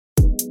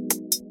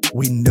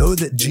we know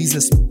that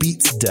Jesus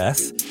beats death.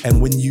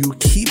 And when you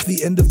keep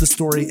the end of the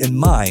story in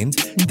mind,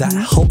 that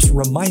helps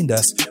remind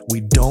us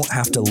we don't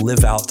have to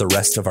live out the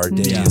rest of our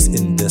days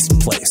in this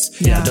place.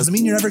 It doesn't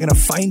mean you're never going to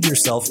find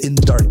yourself in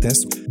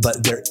darkness,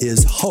 but there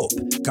is hope.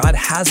 God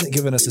hasn't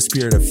given us a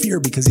spirit of fear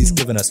because he's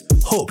given us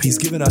hope. He's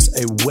given us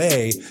a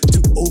way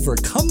to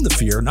overcome the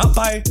fear, not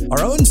by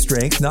our own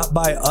strength, not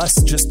by us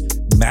just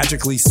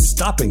magically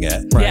stopping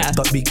it,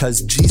 but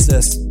because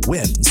Jesus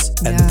wins.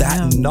 And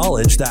that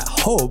knowledge, that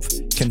hope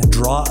can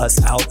draw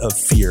us out of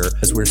fear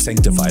as we're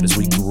sanctified, as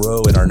we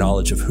grow in our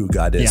knowledge of who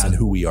God is and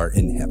who we are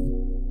in him.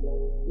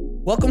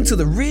 Welcome to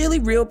the Really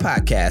Real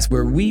Podcast,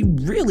 where we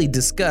really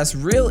discuss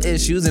real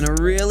issues in a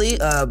really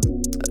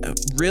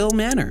real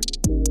manner.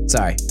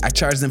 Sorry, I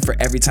charge them for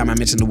every time I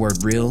mention the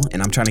word real,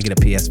 and I'm trying to get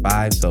a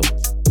PS5, so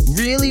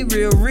Really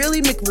Real,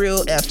 Really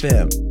McReal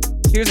FM.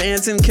 Here's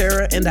Ansen,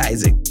 Kara, and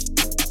Isaac.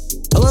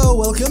 Hello,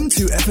 welcome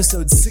to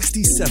episode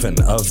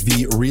 67 of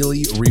the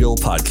Really Real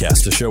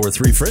Podcast, a show where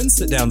three friends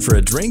sit down for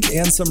a drink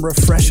and some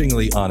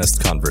refreshingly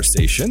honest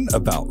conversation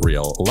about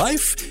real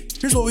life.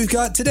 Here's what we've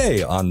got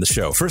today on the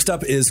show. First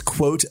up is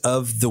Quote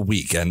of the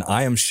Week, and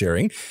I am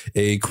sharing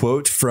a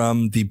quote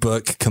from the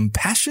book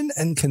Compassion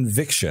and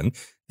Conviction,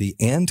 the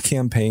AND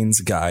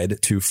Campaign's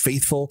Guide to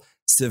Faithful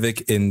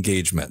Civic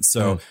Engagement.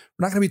 So we're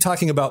not going to be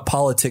talking about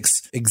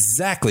politics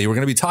exactly. We're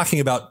going to be talking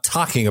about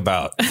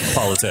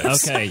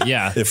politics. Okay,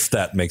 yeah. If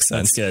that makes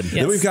sense. That's good.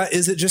 Then we've got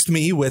Is It Just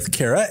Me with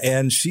Kara,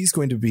 and she's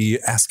going to be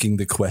asking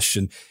the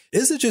question,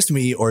 is it just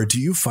me, or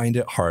do you find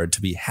it hard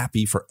to be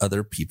happy for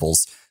other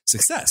people's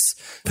success?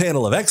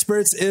 Panel of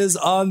experts is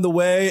on the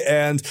way,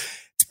 and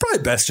it's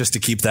probably best just to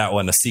keep that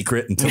one a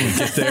secret until we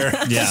get there.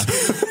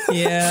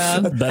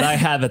 Yeah. But I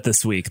have it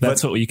this week.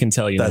 That's what we can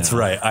tell you. That's now.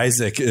 right.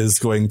 Isaac is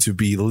going to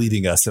be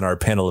leading us in our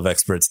panel of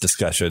experts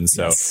discussion.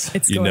 So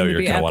you're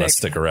going to want to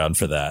stick around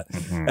for that.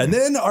 Mm-hmm. And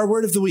then our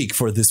word of the week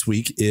for this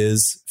week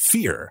is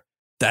fear.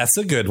 That's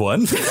a good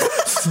one.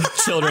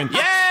 Children.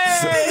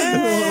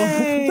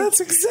 Yay! That's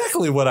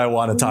exactly what I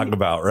want to talk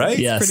about, right?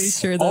 Yes. Pretty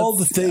sure that's, all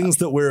the things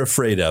that we're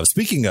afraid of.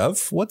 Speaking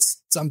of,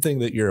 what's something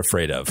that you're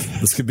afraid of?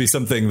 This could be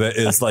something that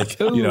is like,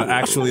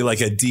 actually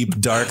like a deep,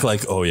 dark,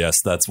 like, oh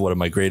yes, that's one of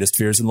my greatest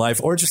fears in life.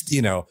 Or just,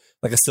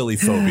 like a silly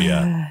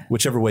phobia,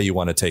 whichever way you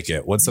want to take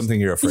it. What's something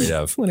you're afraid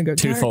of? Want to go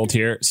twofold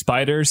here: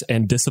 spiders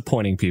and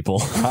disappointing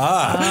people.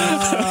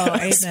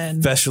 Amen.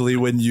 Especially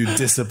when you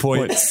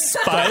disappoint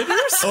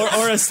spiders,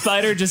 or a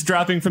spider just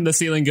dropping from the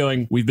ceiling,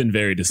 going, "We've been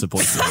very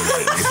disappointed."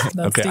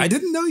 Okay, I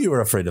didn't know you were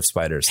afraid of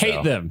spiders.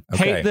 Hate them.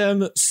 Okay. Hate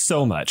them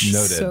so much.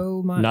 Noted.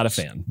 So much. Not a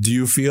fan. Do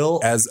you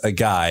feel, as a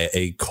guy,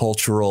 a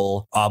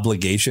cultural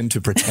obligation to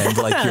pretend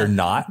like you're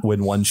not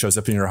when one shows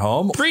up in your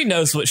home? Bree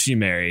knows what she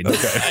married.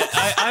 Okay,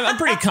 I'm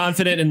pretty confident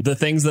in the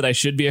things that I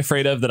should be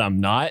afraid of that I'm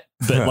not.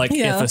 But like,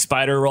 if a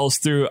spider rolls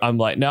through, I'm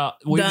like, no,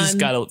 we just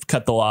got to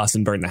cut the loss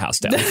and burn the house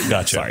down.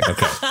 Gotcha. Sorry.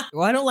 Okay.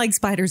 Well, I don't like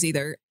spiders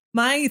either.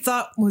 My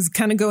thought was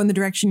kind of go in the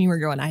direction you were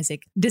going,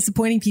 Isaac.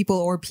 Disappointing people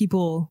or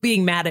people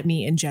being mad at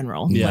me in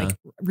general. Yeah. Like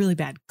really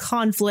bad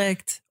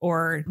conflict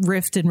or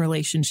rift in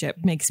relationship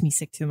makes me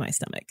sick to my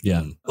stomach.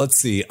 Yeah. Let's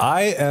see.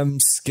 I am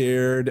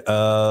scared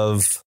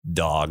of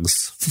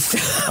dogs.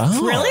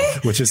 Really?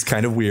 Which is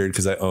kind of weird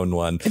because I own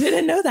one. I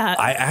didn't know that.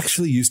 I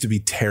actually used to be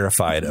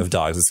terrified of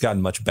dogs. It's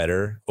gotten much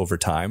better over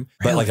time.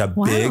 But like a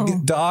Wow.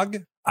 big dog,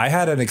 I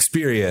had an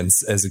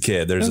experience as a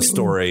kid. There's a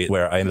story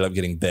where I ended up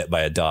getting bit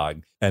by a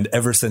dog. And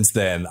ever since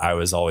then, I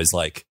was always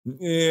like,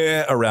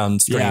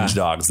 around strange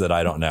dogs that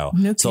I don't know.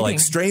 No So like kidding.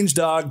 strange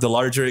dog, the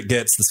larger it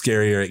gets, the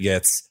scarier it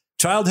gets.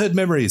 Childhood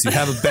memories. You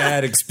have a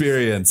bad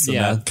experience and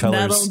that colors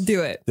That'll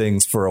do it.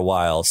 things for a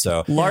while.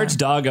 So Large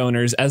dog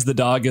owners, as the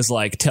dog is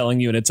like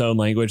telling you in its own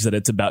language that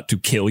it's about to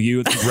kill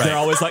you, they're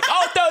always like,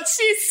 oh, no,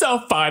 she's so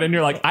fine. And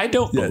you're like, I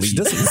don't believe she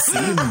doesn't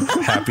seem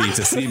happy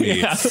to see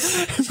me.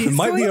 It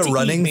might be a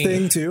running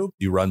thing too.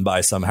 You run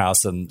by some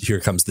house and here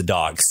comes the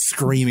dog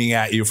screaming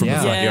at you from the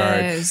front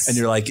yard. And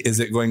you're like, is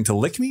it going to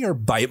lick me or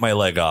bite my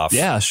leg off?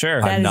 Yeah,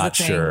 sure. I'm not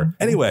sure.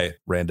 Anyway,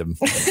 random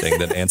thing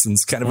that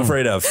Ansen's kind of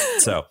afraid of.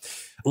 So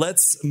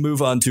let's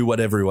move on to what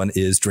everyone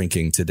is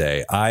drinking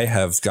today. I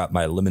have got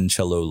my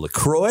limoncello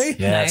LaCroix.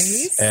 Yes.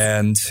 Nice.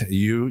 And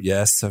you,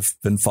 have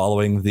been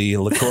following the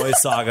LaCroix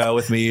saga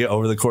with me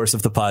over the course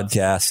of the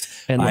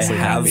podcast. And I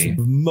have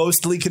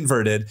mostly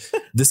converted.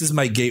 This is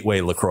my gateway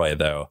LaCroix,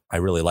 though. I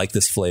really like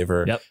this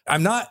flavor. Yep.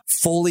 I'm not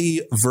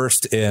fully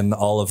versed in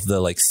all of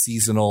the like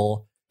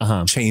seasonal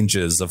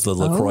changes of the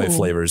LaCroix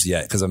flavors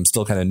yet, because I'm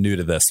still kind of new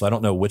to this. So I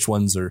don't know which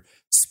ones are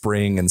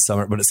spring and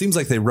summer, but it seems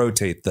like they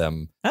rotate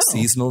them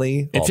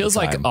seasonally. It feels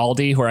like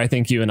Aldi, where I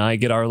think you and I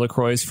get our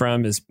LaCroix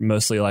from, is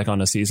mostly like on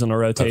a seasonal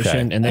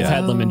rotation. And they've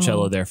had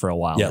limoncello there for a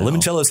while. Yeah, now.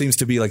 limoncello seems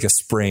to be like a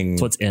spring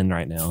That's what's in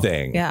right now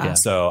thing. Yeah.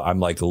 So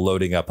I'm like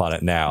loading up on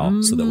it now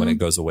so that when it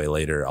goes away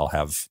later, I'll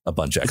have a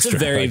bunch extra. It's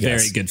a very,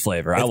 very good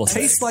flavor. I will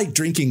say. It tastes like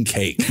drinking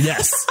cake.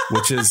 Yes.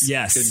 Which is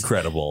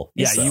incredible.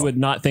 Yeah, you would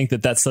not think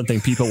that that's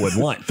something people would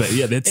want, but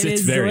yeah, it's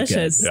very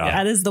delicious. good. Yeah.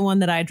 That is the one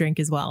that I drink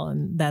as well.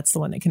 And that's the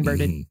one that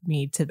converted me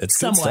me to It's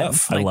good someone.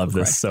 stuff. I love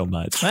this so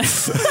much.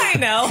 I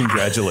know.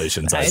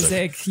 Congratulations,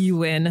 Isaac. You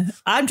win.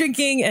 I'm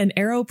drinking an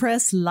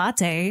AeroPress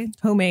latte,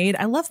 homemade.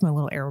 I love my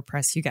little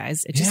AeroPress, you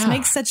guys. It just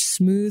makes such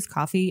smooth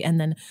coffee. And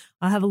then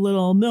I have a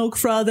little milk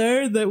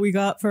frother that we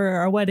got for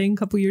our wedding a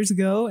couple years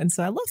ago. And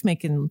so I love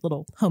making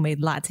little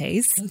homemade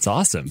lattes. That's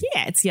awesome.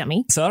 Yeah, it's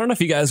yummy. So I don't know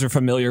if you guys are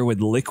familiar with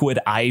liquid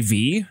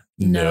IV.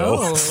 No.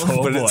 Oh,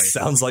 but boy. it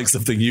sounds like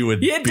something you would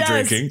be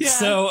drinking. Yeah.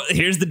 So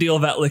here's the deal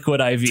about liquid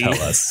IV. Tell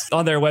us.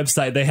 On their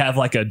website, they have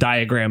like a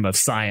diagram of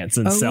science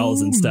and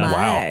cells and stuff. my.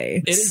 Wow.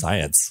 It is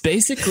Science.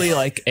 basically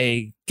like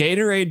a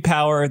Gatorade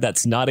power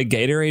that's not a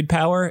Gatorade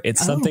power.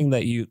 It's something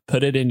that you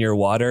put it in your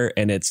water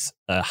and it's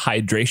a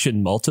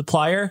hydration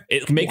multiplier.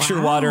 It makes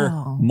your water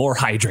more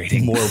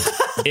hydrating. More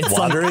It's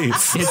watery.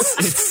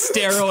 it's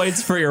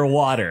steroids for your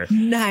water.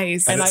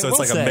 Nice. And I so it's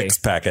will like say- a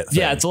mixed packet thing.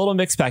 Yeah, it's a little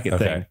mixed packet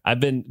thing. I've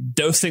been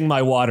dosing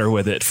my water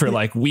with it for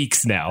like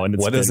weeks now, and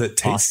it's What does been it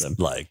taste awesome.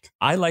 like?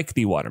 I like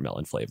the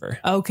watermelon flavor.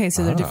 Okay,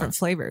 so they're different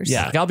flavors.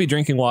 Yeah, like I'll be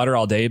drinking water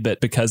all day, but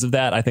because of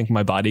that, I think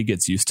my body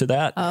gets used to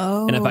that.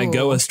 Oh. And if I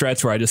go a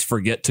stretch where I just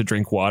forget to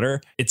drink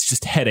water, it's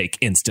just headache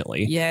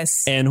instantly.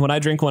 Yes. And when I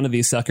drink one of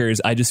these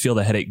suckers, I just feel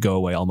the headache go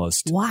away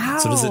almost. Wow.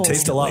 So does it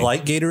taste a lot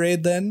like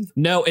Gatorade then?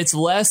 No, it's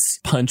less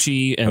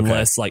punchy and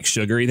less like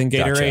sugary than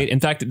Gatorade. Gotcha. In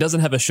fact, it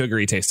doesn't have a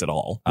sugary taste at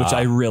all, which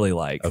I really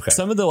like. Okay.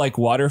 Some of the like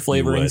water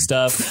flavoring would.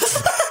 stuff,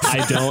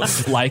 I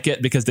don't like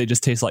it because they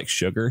just taste like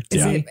sugar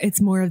to me.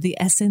 It's more of the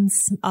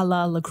essence a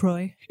la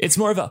LaCroix. It's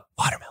more of a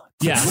watermelon.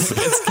 Yeah,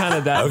 it's kind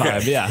of that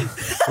vibe. Yeah,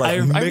 Like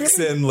I mix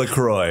really- in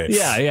LaCroix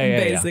Yeah.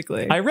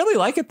 Basically. I really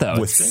like it though.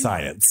 with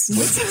science.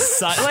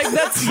 Like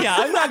that's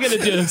I'm not gonna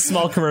do a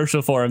small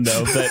commercial for him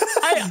though, but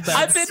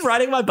I've been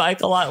riding my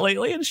bike a lot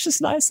lately, and it's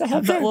just nice to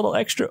have that little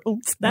extra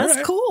oomph.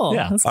 That's cool.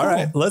 Yeah. That's All cool.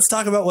 right, let's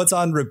talk about what's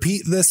on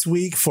repeat this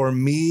week. For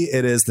me,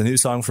 it is the new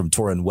song from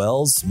Torrin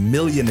Wells,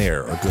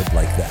 Millionaire, or Good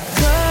Like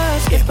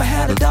That. If I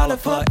had $1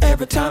 for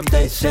every time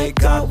they say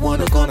God, what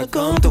I'm gonna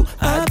come through,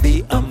 I'd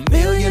be a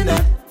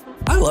millionaire.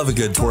 I love a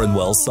good Torrin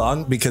Wells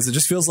song because it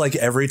just feels like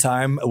every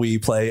time we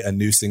play a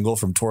new single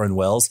from Torrin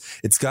Wells,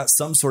 it's got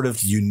some sort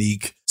of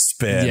unique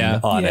spin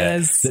on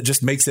it that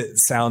just makes it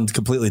sound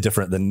completely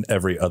different than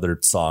every other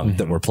song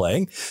that we're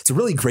playing. It's a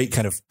really great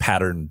kind of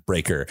pattern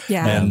breaker.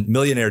 Yeah. And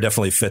Millionaire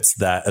definitely fits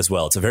that as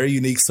well. It's a very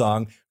unique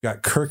song.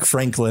 Got Kirk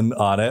Franklin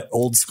on it,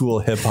 old school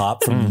hip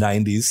hop from the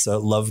 90s. So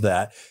love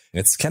that.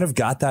 It's kind of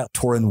got that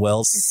Torrin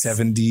Wells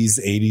 70s,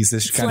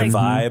 80s-ish kind of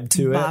vibe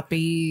to it.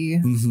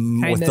 Boppy.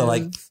 With the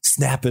like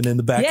snapping in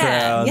the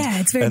background. Yeah,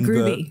 it's very and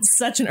groovy.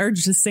 Such an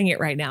urge to sing it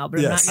right now, but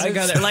Yes. I'm not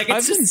going to go there. Like,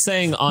 it's I've been just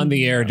saying on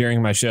the air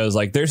during my shows,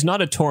 like, there's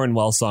not a Torrin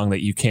Wells song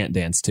that you can't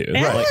dance to.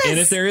 Yes. Like, and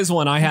if there is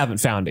one, I haven't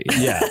found it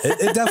yet. Yeah,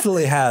 it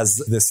definitely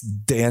has this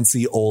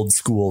dancey old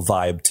school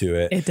vibe to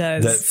it. It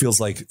does. That feels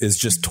like is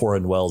just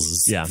Torrin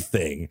Wells'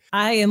 thing.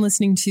 I am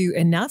listening to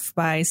Enough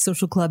by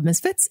Social Club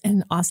Misfits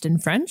and Austin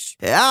French.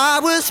 I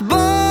was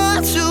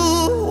born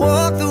to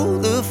walk through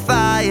the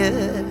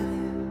fire.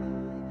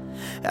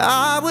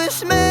 I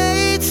was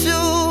made to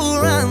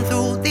run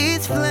through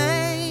these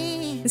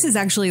flames. This is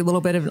actually a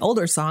little bit of an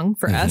older song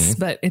for us,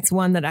 but it's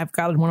one that I've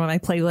got in one of my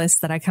playlists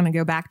that I kind of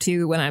go back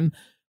to when I'm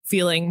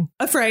feeling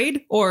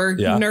afraid or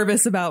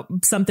nervous about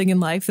something in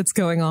life that's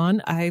going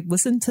on. I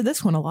listen to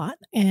this one a lot,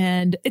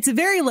 and it's a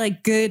very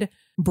like good,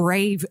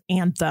 brave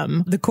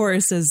anthem. The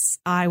chorus is,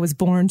 I was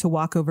born to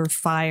walk over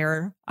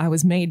fire. I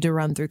was made to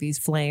run through these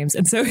flames.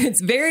 And so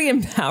it's very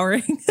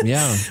empowering.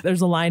 Yeah.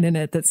 There's a line in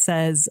it that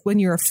says, when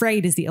you're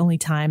afraid is the only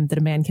time that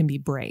a man can be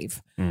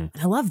brave. And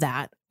I love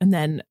that. And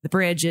then the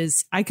bridge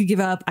is, I could give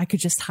up, I could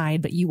just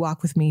hide, but you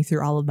walk with me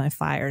through all of my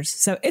fires.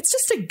 So it's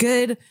just a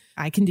good,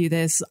 I can do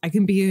this. I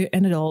can be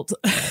an adult.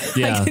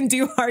 I can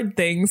do hard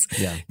things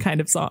kind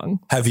of song.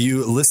 Have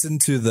you listened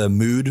to the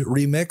Mood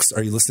remix?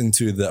 Are you listening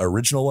to the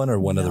original one or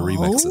one of the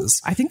remixes?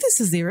 I think this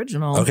is the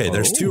original. Okay,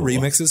 there's two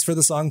remixes for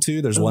the song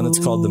too. There's one that's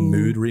called the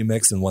Mood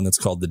remix and one that's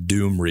called the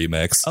Doom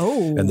remix.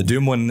 Oh. And the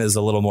Doom one is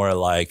a little more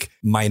like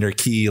minor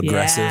key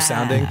aggressive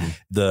sounding.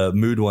 The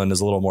Mood one is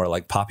a little more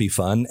like poppy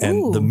fun.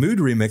 And the Mood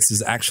remix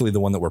is actually the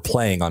one that we're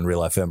playing on Real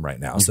FM right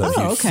now. So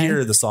if you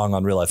hear the song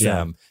on Real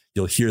FM,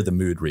 you'll hear the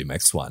Mood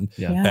remix one.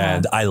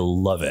 And I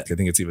love it. I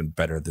think it's even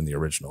better than the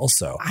original.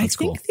 So I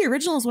think the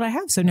original is what I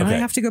have. So now I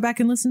have to go back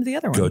and listen to the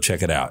other one. Go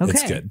check it out.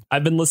 It's good.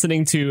 I've been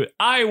listening to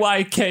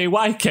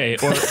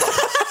IYKYK or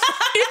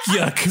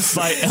Yuck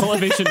by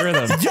Elevation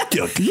Rhythm.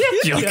 Yuck.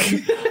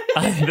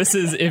 This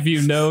is If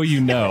You Know,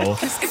 You Know.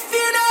 If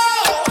you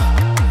know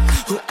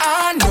who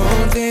I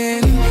know,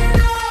 then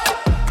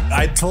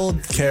I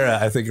told Kara,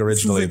 I think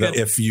originally, that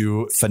if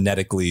you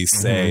phonetically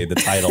say the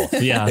title,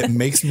 it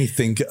makes me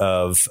think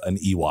of an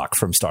Ewok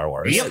from Star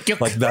Wars.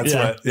 Like that's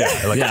what,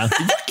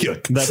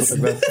 that's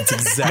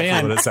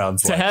exactly what it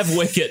sounds like. To have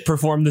Wicket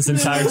perform this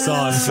entire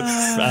song,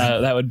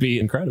 that would be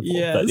incredible.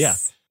 Yes. But yeah.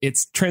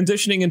 It's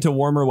transitioning into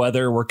warmer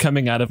weather. We're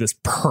coming out of this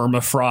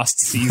permafrost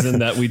season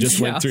that we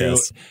just went through.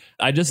 Yes.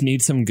 I just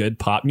need some good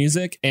pop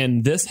music.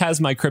 And this has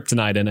my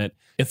kryptonite in it.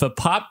 If a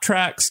pop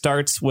track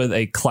starts with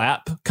a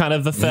clap kind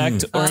of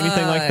effect or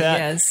anything like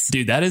that,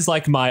 dude, that is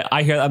like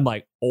I hear, I'm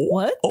like,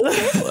 what?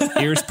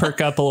 Ears perk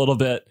up a little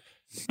bit.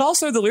 But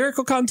also the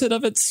lyrical content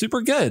of it's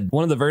super good.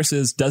 One of the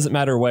verses, doesn't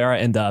matter where I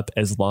end up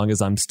as long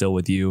as I'm still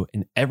with you.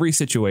 In every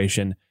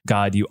situation,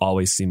 God, you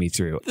always see me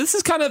through. This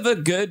is kind of a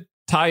good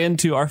tie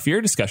into our fear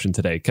discussion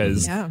today,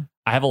 because I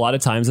have a lot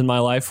of times in my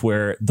life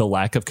where the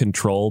lack of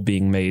control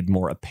being made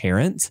more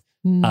apparent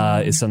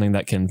is something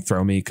that can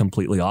throw me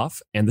completely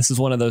off. And this is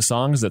one of those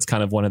songs that's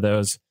kind of one of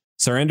those,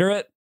 surrender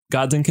it.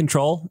 God's in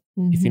control.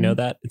 If you know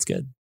that, it's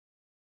good.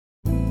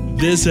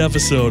 This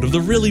episode of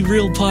the Really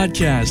Real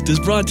Podcast is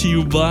brought to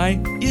you by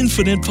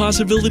Infinite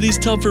Possibilities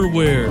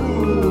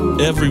Tupperware.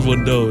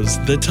 Everyone knows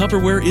that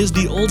Tupperware is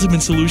the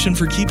ultimate solution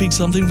for keeping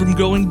something from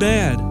going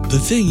bad. The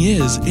thing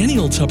is, any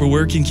old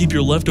Tupperware can keep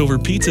your leftover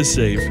pizza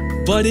safe.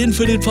 But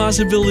Infinite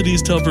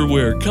Possibilities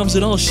Tupperware comes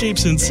in all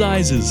shapes and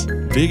sizes,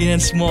 big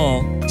and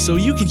small, so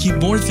you can keep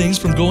more things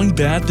from going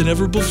bad than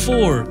ever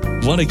before.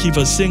 Want to keep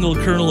a single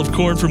kernel of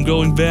corn from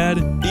going bad?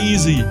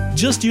 Easy.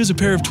 Just use a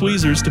pair of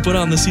tweezers to put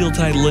on the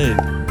seal-tight lid.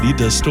 Need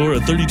to store a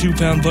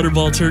 32-pound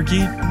Butterball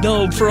turkey?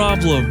 No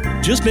problem.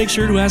 Just make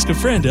sure to ask a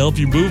friend to help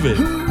you move it.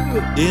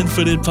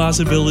 Infinite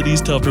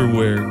Possibilities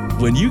Tupperware.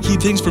 When you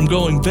keep things from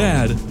going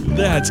bad,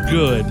 that's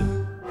good.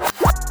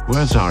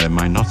 Words are, in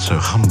my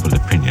not-so-humble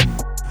opinion,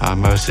 our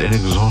most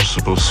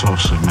inexhaustible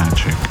source of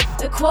magic.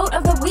 The quote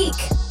of the week.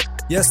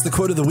 Yes, the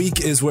quote of the week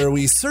is where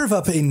we serve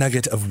up a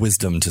nugget of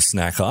wisdom to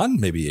snack on,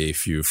 maybe a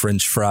few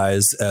French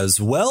fries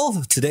as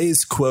well.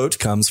 Today's quote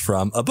comes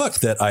from a book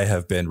that I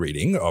have been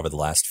reading over the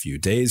last few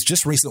days.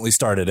 Just recently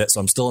started it,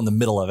 so I'm still in the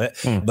middle of it.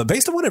 But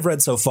based on what I've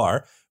read so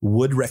far,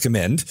 would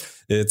recommend.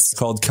 It's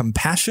called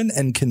Compassion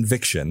and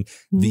Conviction,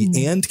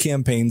 The AND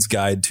Campaign's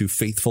Guide to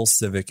Faithful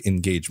Civic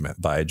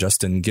Engagement by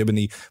Justin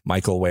Giboney,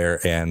 Michael Ware,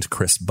 and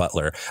Chris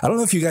Butler. I don't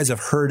know if you guys have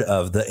heard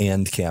of the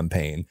AND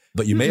campaign,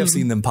 but you may have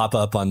seen them pop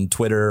up on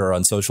Twitter or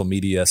on social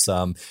media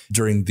some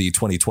during the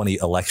 2020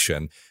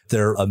 election.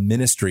 They're a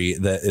ministry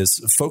that is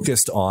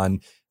focused on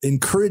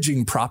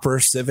encouraging proper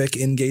civic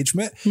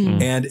engagement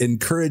and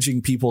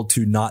encouraging people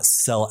to not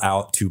sell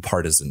out to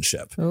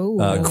partisanship,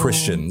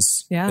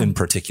 Christians in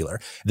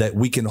particular, that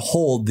we can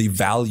hold the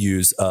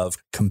values of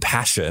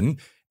compassion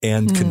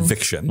and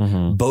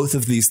conviction. Both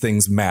of these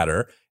things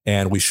matter,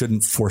 and we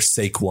shouldn't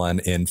forsake one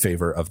in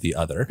favor of the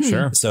other.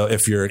 Sure. So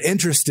if you're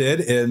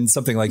interested in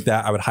something like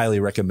that, I would highly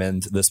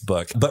recommend this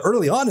book. But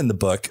early on in the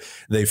book,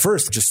 they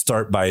first just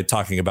start by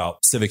talking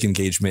about civic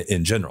engagement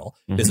in general.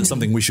 Is it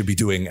something we should be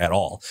doing at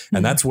all?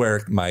 And that's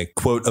where my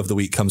quote of the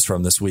week comes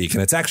from this week.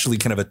 And it's actually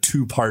kind of a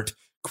two-part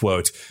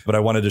quote, but I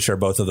wanted to share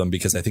both of them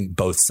because I think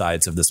both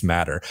sides of this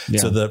matter.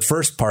 So the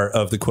first part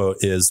of the quote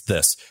is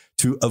this: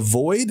 to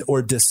avoid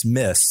or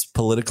dismiss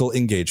political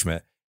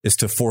engagement is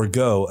to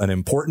forego an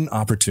important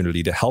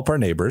opportunity to help our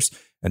neighbors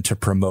and to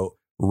promote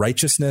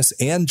righteousness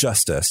and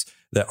justice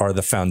that are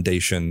the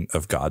foundation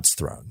of God's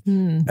throne.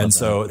 And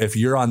so if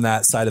you're on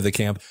that side of the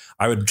camp,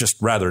 I would just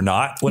rather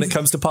not when it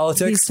comes to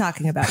politics. He's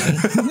talking about me.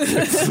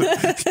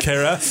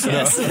 Kara?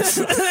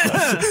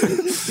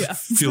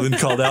 Feeling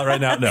called out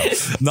right now? No,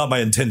 not my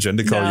intention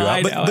to call you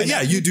out. But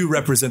yeah, you do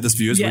represent this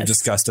view as we've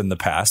discussed in the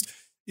past.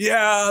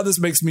 Yeah, this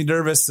makes me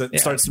nervous. It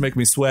starts to make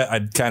me sweat.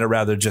 I'd kind of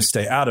rather just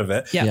stay out of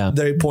it.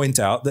 They point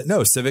out that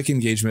no, civic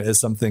engagement is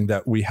something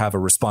that we have a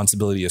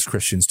responsibility as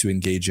Christians to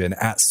engage in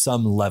at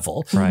some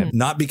level. Right.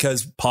 Not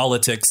because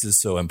politics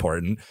is so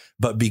important,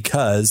 but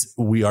because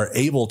we are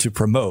able to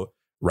promote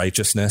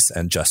righteousness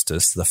and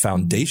justice, the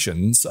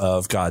foundations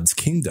of God's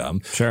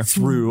kingdom,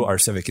 through our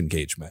civic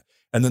engagement.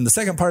 And then the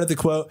second part of the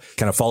quote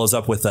kind of follows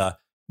up with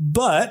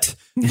but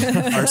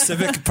our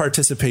civic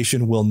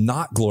participation will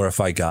not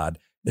glorify God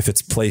if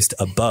it's placed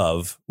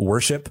above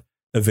worship,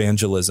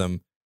 evangelism,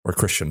 or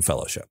Christian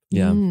fellowship.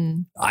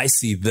 I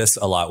see this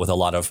a lot with a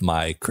lot of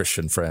my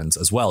Christian friends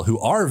as well, who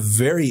are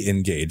very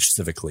engaged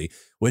civically,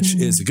 which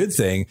is a good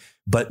thing.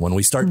 But when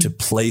we start to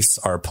place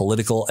our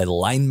political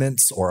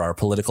alignments or our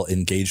political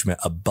engagement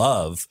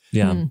above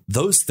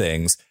those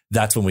things,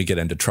 that's when we get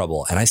into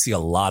trouble. And I see a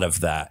lot of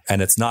that.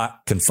 And it's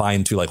not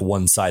confined to like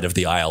one side of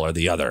the aisle or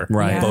the other.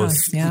 Right. Both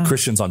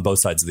Christians on both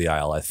sides of the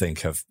aisle, I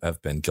think, have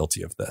been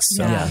guilty of this.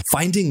 So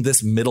finding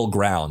this middle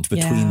ground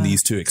between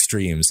these two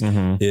extremes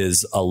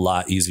is a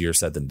lot easier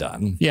said than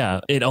done. Yeah.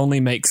 It only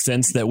makes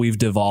sense that we've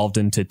devolved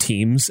into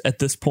teams at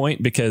this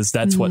point because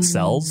that's what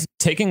sells.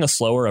 Taking a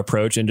slower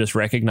approach and just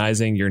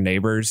recognizing your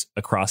neighbors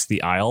across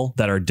the aisle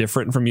that are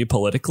different from you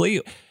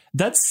politically,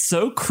 that's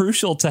so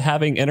crucial to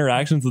having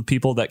interactions with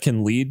people that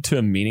can lead to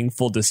a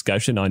meaningful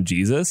discussion on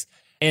Jesus.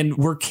 And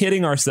we're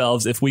kidding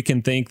ourselves if we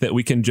can think that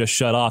we can just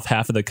shut off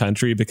half of the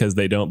country because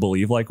they don't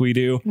believe like we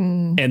do.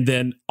 And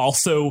then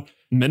also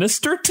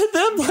minister to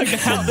them. Like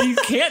how you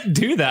can't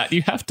do that.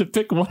 You have to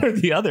pick one or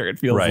the other. It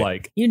feels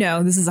like, you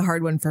know, this is a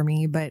hard one for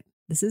me, but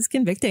this is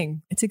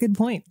convicting. It's a good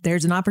point.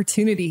 There's an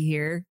opportunity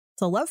here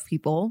to love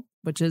people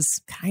which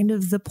is kind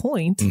of the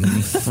point.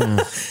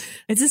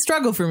 It's a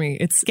struggle for me.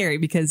 It's scary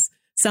because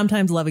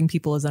sometimes loving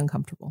people is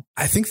uncomfortable.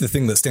 I think the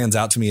thing that stands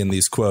out to me in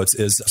these quotes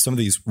is some of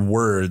these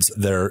words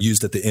that are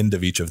used at the end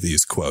of each of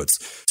these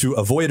quotes. To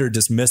avoid or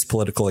dismiss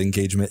political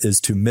engagement is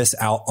to miss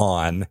out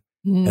on,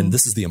 and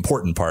this is the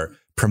important part,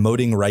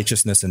 promoting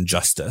righteousness and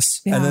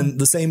justice. Yeah. And then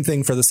the same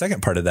thing for the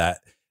second part of that.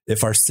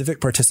 If our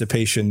civic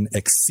participation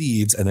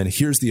exceeds, and then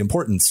here's the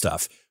important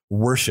stuff,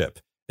 worship,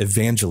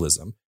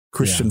 evangelism,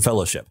 Christian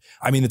fellowship.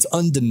 I mean, it's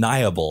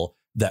undeniable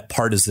that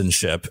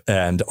partisanship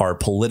and our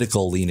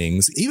political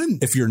leanings, even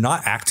if you're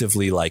not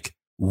actively like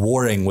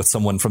warring with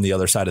someone from the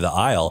other side of the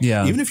aisle,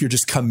 even if you're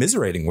just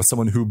commiserating with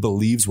someone who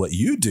believes what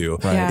you do,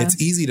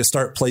 it's easy to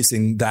start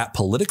placing that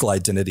political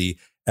identity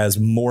as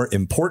more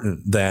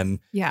important than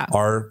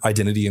our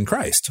identity in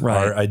Christ,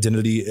 our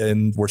identity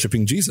in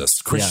worshiping Jesus.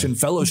 Christian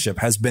fellowship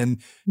has been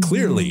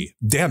clearly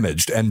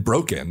damaged and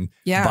broken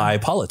by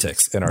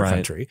politics in our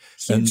country.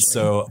 Hugely. And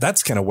so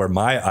that's kind of where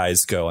my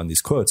eyes go on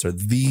these quotes, are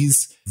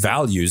these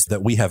values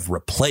that we have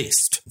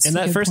replaced. In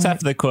that first half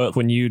of the quote,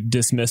 when you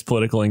dismiss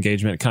political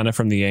engagement kind of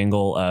from the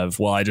angle of,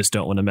 well, I just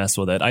don't want to mess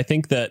with it, I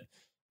think that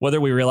whether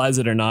we realize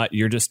it or not,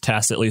 you're just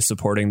tacitly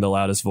supporting the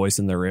loudest voice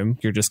in the room.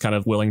 You're just kind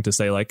of willing to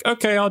say like,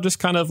 okay, I'll just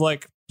kind of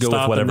like go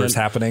with whatever's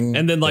happening.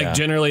 And then like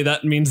generally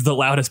that means the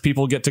loudest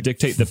people get to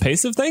dictate the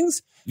pace of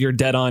things. You're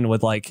dead on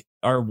with like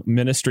our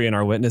ministry and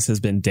our witness has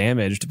been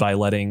damaged by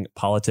letting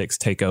politics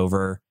take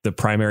over the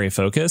primary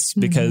focus,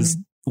 because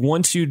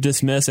once you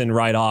dismiss and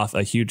write off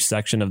a huge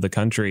section of the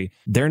country,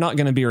 they're not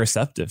going to be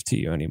receptive to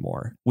you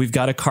anymore. We've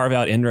got to carve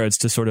out inroads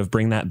to sort of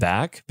bring that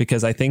back,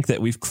 because I think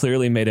that we've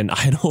clearly made an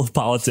idol of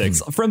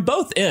politics from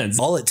both ends.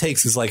 All it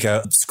takes is like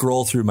a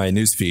scroll through my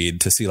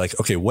newsfeed to see like,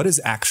 okay, what is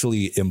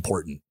actually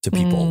important to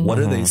people? What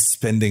are they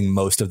spending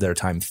most of their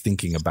time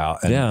thinking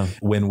about? And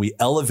when we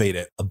elevate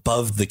it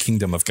above the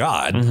kingdom of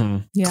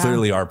God,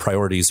 clearly our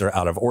priorities are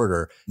out of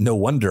order. No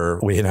wonder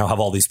we now have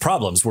all these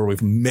problems where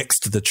we've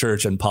mixed the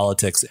church and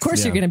politics. Of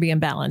course, you're going to be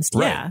imbalanced.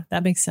 Right. Yeah,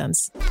 that makes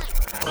sense.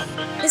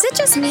 Is it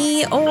just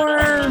me, or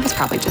it's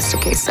probably just a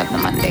case of the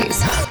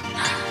Mondays?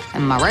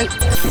 Am I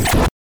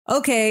right?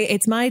 Okay,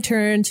 it's my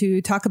turn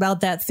to talk about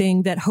that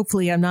thing that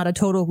hopefully I'm not a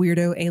total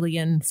weirdo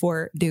alien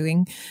for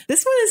doing.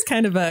 This one is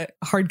kind of a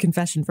hard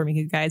confession for me,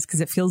 you guys, because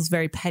it feels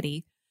very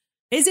petty.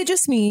 Is it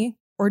just me,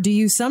 or do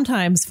you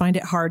sometimes find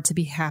it hard to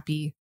be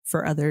happy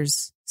for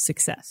others'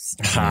 success?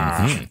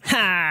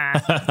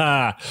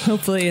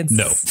 Hopefully it's...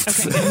 No.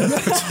 Okay.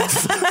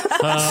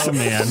 Oh,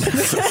 man.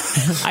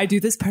 I do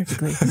this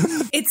perfectly.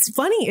 It's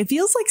funny. It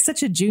feels like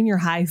such a junior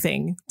high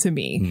thing to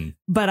me,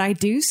 but I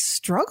do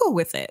struggle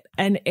with it.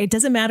 And it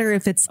doesn't matter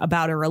if it's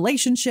about a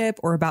relationship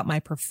or about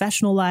my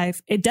professional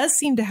life. It does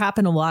seem to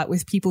happen a lot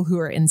with people who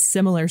are in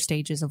similar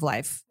stages of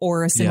life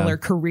or a similar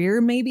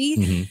career,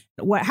 maybe.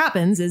 What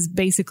happens is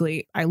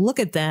basically I look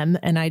at them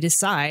and I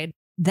decide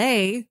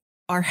they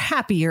are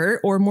happier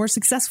or more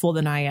successful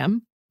than I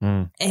am.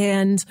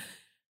 And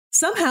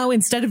somehow,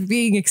 instead of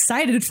being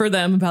excited for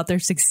them about their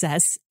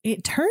success,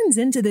 it turns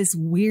into this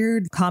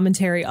weird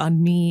commentary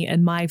on me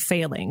and my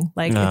failing.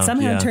 Like it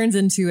somehow turns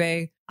into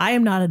I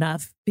am not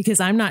enough because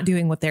I'm not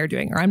doing what they're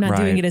doing, or I'm not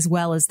doing it as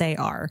well as they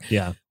are.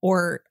 Yeah.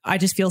 Or I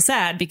just feel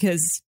sad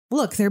because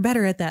look, they're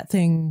better at that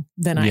thing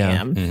than I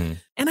am.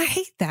 And I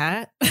hate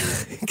that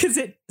because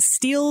it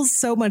steals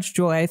so much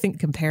joy. I think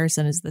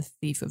comparison is the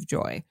thief of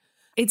joy.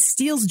 It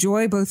steals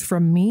joy both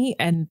from me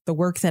and the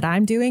work that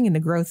I'm doing and the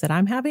growth that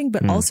I'm having,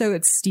 but also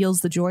it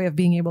steals the joy of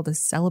being able to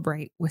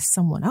celebrate with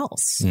someone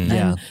else.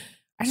 And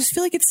I just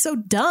feel like it's so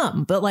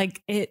dumb, but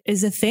like it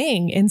is a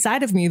thing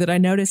inside of me that I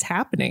notice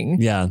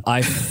happening. Yeah,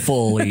 I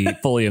fully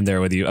am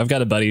there with you. I've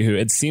got a buddy who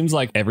it seems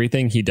like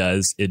everything he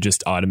does, it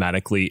just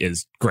automatically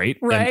is great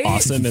and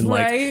awesome. And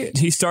like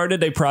he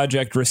started a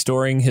project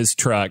restoring his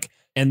truck.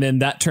 And then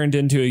that turned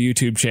into a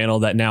YouTube channel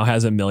that now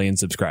has 1 million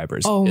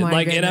subscribers. Oh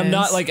my goodness. And I'm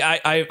not like,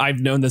 I've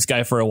known this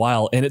guy for a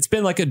while, and it's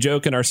been like a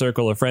joke in our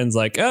circle of friends,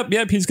 like, oh,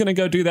 yep, he's going to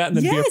go do that and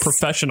then be a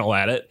professional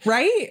at it.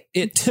 Right.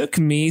 It took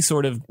me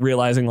sort of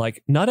realizing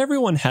like not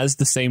everyone has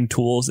the same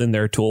tools in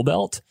their tool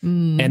belt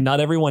and not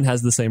everyone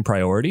has the same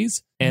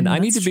priorities. And I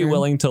need to be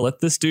willing to let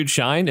this dude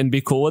shine and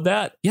be cool with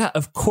that. Yeah,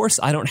 of course,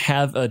 I don't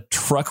have a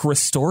truck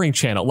restoring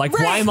channel. Like,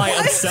 why am I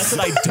upset that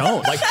I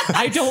don't? Like,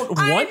 I don't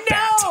want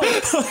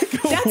that. Like,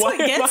 that's what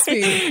gets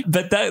me.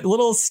 But that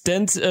little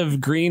stint of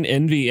green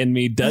envy in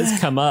me does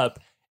come up.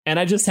 And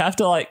I just have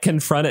to like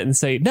confront it and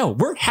say, no,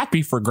 we're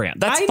happy for Grant.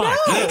 That's fine.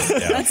 Know.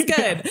 That's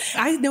good.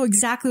 I know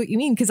exactly what you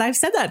mean, because I've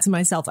said that to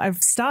myself. I've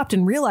stopped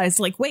and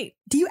realized like, wait,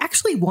 do you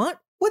actually want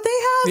what they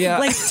have? Yeah.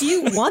 Like, do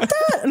you want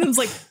that? And I was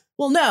like,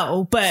 Well,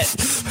 no, but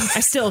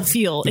I still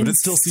feel but it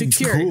still seems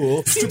insecure. cool.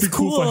 It'd be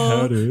cool if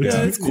I had it.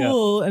 Yeah, it's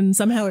cool. And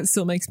somehow it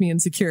still makes me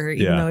insecure,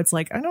 even Yeah. though it's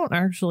like, I don't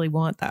actually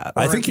want that.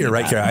 I think you're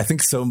right, Kara. I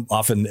think so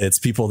often it's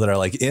people that are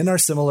like in our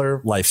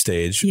similar life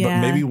stage, but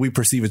maybe we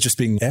perceive it just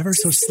being ever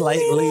so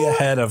slightly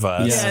ahead of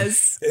us.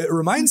 Yes. It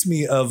reminds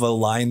me of a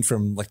line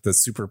from like the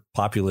super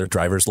popular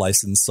driver's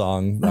license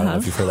song. I don't know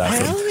if you've heard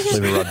that from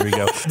Olivia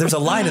Rodrigo. There's a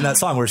line in that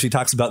song where she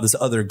talks about this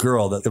other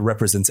girl that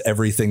represents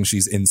everything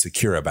she's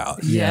insecure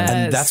about. Yes.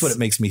 And that's what it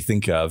makes me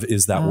think of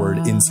is that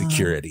word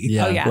insecurity.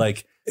 Yeah. Oh, yeah.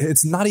 Like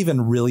it's not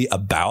even really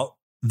about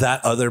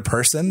that other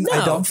person. No.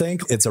 I don't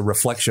think it's a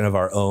reflection of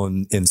our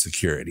own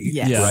insecurity.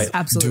 Yes, right?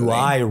 absolutely. Do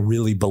I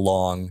really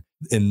belong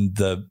in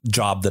the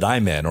job that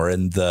I'm in or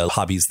in the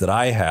hobbies that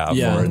I have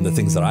or in the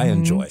things that I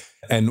enjoy?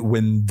 And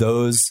when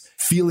those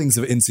feelings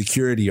of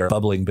insecurity are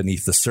bubbling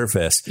beneath the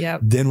surface,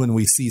 then when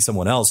we see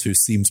someone else who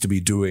seems to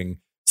be doing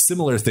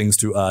similar things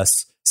to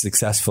us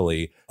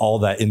successfully, all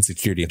that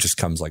insecurity just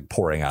comes like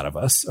pouring out of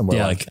us. And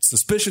we're like,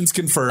 suspicion's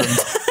confirmed.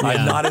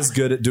 I'm not as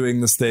good at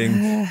doing this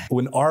thing.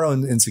 When our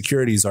own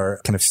insecurities are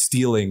kind of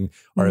stealing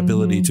our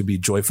ability to be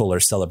joyful or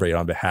celebrate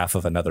on behalf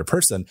of another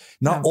person,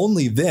 not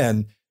only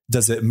then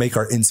does it make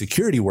our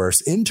insecurity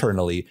worse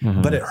internally,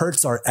 but it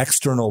hurts our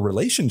external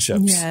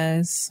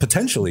relationships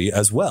potentially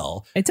as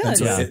well. It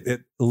does. And so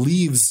it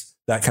leaves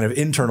that kind of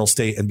internal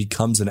state and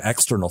becomes an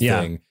external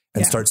thing.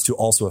 And starts to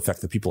also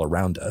affect the people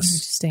around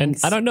us. And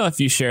I don't know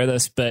if you share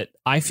this, but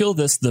I feel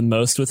this the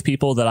most with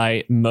people that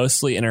I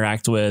mostly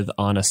interact with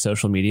on a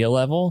social media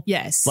level.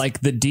 Yes.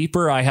 Like the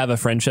deeper I have a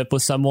friendship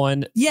with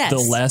someone,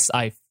 the less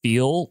I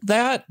feel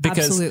that,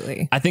 because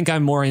I think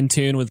I'm more in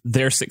tune with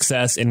their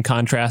success in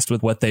contrast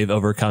with what they've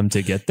overcome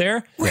to get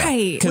there.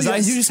 Right.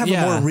 Because you just have a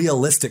more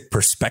realistic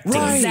perspective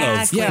of who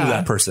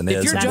that person is.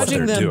 If you're and what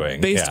judging they're them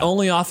doing. based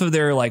only off of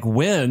their like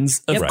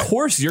wins, of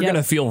course you're going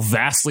to feel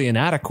vastly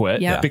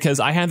inadequate because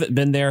I haven't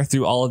been there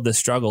through all of the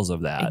struggles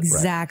of that.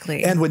 Exactly.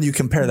 Right. And when you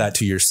compare that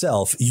to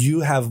yourself,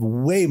 you have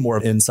way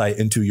more insight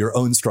into your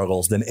own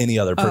struggles than any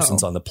other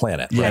person's on the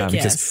planet. Yeah.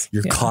 Because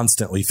you're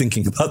constantly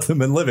thinking about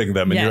them and living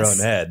them in your own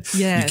head.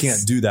 You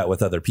can't do that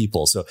with other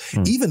people. So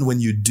even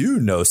when you do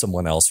know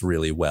someone else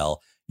really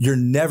well, you're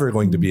never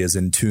going to be as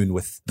in tune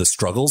with the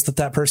struggles that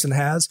that person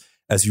has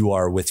as you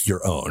are with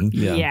your own.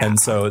 And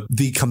so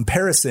the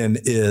comparison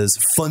is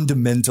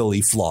fundamentally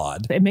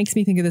flawed. It makes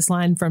me think of this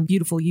line from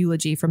Beautiful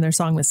Eulogy from their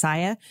song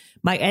Messiah.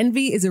 My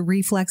envy is a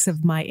reflex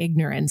of my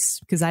ignorance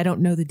because I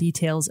don't know the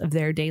details of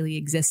their daily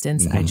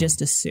existence. I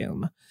just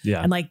assume.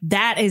 And like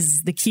that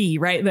is the key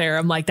right there.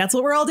 I'm like, that's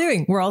what we're all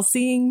doing. We're all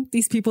seeing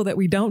these people that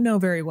we don't know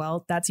very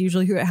well. That's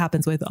usually who it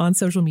happens with on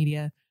social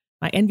media.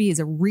 My envy is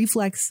a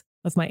reflex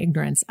of my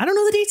ignorance. I don't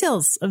know the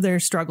details of their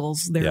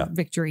struggles, their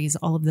victories,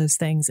 all of those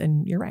things.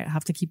 And you're right. I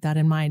have to keep that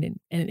in mind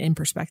and in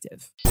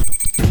perspective.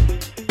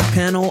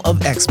 Panel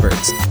of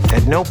experts.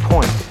 At no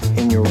point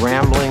in your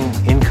rambling,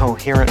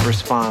 incoherent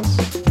response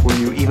were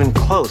you even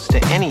close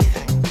to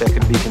anything that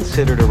could be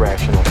considered a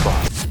rational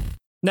thought.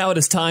 Now it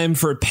is time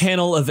for a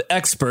panel of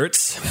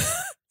experts.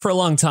 For a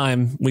long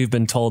time, we've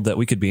been told that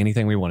we could be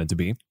anything we wanted to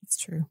be. It's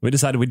true. We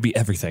decided we'd be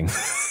everything.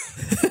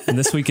 And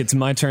this week, it's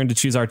my turn to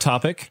choose our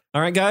topic.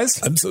 All right, guys?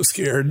 I'm so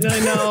scared. I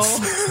know.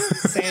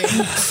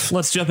 Same.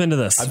 Let's jump into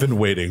this. I've been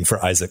waiting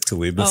for Isaac to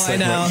lead this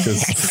segment. I know.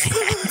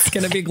 It's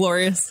going to be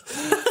glorious.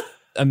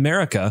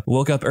 America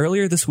woke up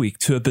earlier this week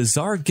to a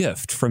bizarre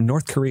gift from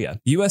North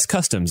Korea. U.S.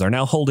 Customs are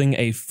now holding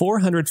a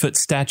 400-foot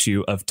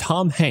statue of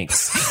Tom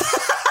Hanks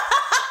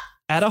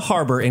at a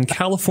harbor in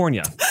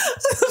California.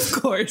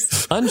 Of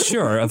course.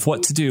 Unsure of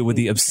what to do with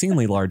the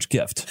obscenely large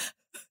gift.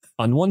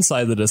 On one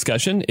side of the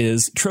discussion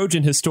is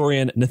Trojan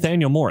historian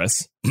Nathaniel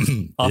Morris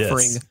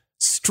offering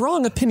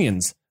strong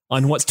opinions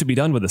on what's to be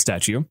done with the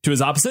statue. To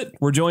his opposite,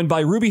 we're joined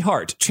by Ruby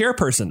Hart,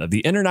 chairperson of the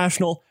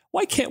International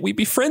Why Can't We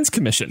Be Friends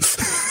Commission.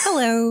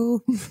 Hello.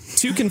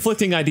 Two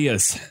conflicting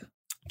ideas.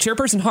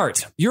 Chairperson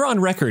Hart, you're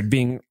on record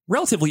being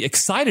relatively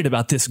excited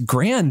about this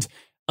grand,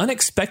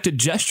 unexpected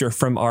gesture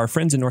from our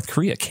friends in North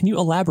Korea. Can you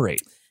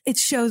elaborate? It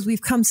shows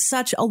we've come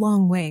such a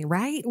long way,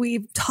 right?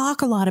 We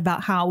talk a lot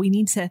about how we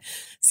need to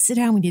sit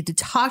down, we need to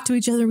talk to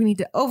each other, we need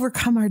to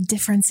overcome our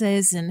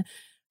differences. And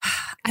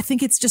I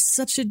think it's just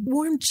such a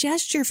warm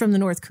gesture from the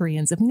North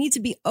Koreans. And we need to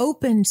be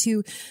open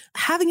to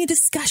having a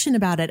discussion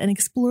about it and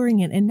exploring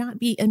it and not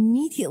be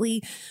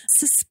immediately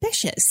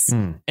suspicious.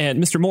 And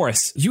Mr.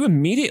 Morris, you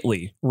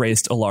immediately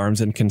raised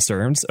alarms and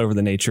concerns over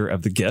the nature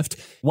of the gift.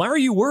 Why are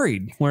you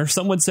worried where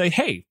some would say,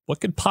 hey, what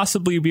could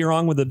possibly be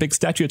wrong with a big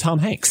statue of Tom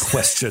Hanks?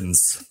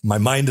 Questions. My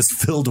mind is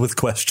filled with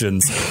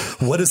questions.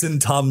 What is in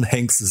Tom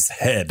Hanks's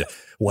head?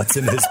 What's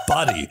in his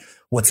body?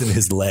 What's in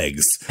his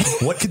legs?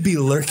 What could be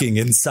lurking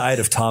inside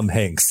of Tom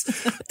Hanks?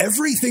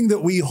 Everything that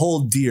we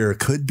hold dear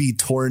could be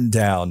torn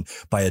down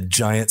by a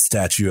giant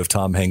statue of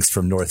Tom Hanks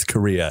from North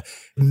Korea.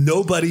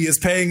 Nobody is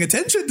paying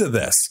attention to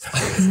this.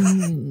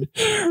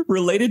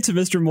 Related to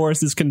Mr.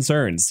 Morris's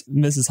concerns,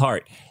 Mrs.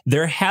 Hart,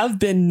 there have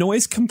been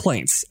noise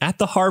complaints at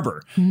the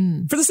harbor.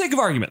 For the sake of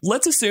argument,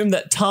 let's assume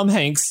that Tom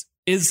Hanks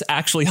is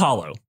actually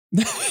hollow.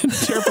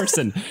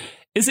 Chairperson,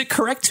 Is it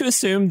correct to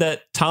assume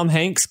that Tom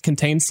Hanks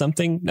contains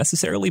something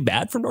necessarily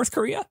bad from North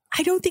Korea?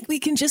 I don't think we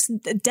can just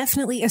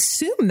definitely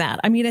assume that.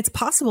 I mean, it's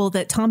possible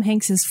that Tom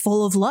Hanks is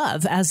full of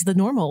love, as the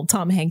normal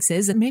Tom Hanks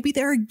is, and maybe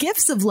there are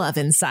gifts of love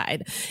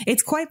inside.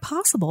 It's quite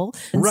possible.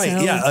 And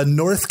a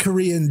North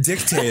Korean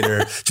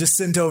dictator just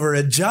sent over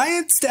a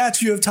giant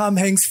statue of Tom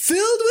Hanks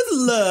filled with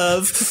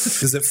love.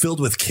 Is it filled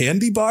with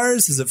candy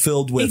bars? Is it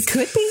filled with... It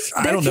could be.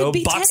 I don't know,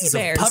 boxes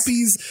of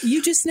puppies?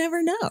 You just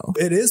never know.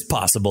 It is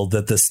possible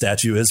that the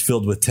statue is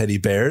filled with teddy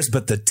bears,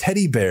 but the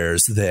teddy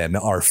bears then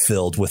are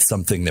filled with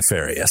something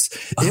nefarious.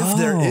 If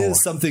there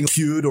is something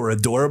cute or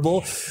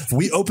adorable,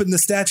 we open the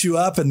statue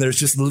up and there's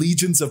just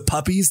legions of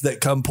puppies that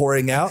come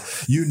pouring out.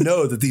 You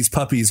know that these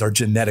puppies are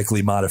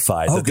genetically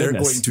modified, that they're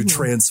going to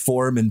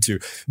transform into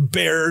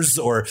bears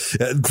or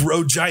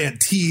grow giant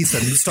teeth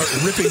and start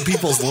ripping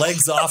people's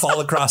legs off all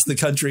across the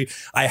country.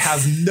 I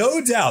have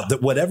no doubt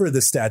that whatever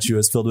this statue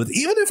is filled with,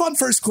 even if on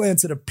first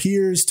glance it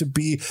appears to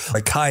be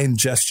a kind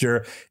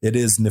gesture, it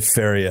is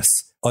nefarious.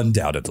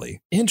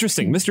 Undoubtedly.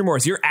 Interesting. Mr.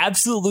 Morris, you're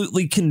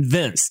absolutely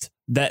convinced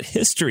that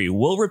history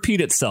will repeat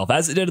itself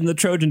as it did in the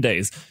Trojan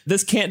days.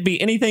 This can't be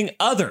anything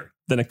other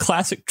than a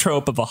classic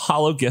trope of a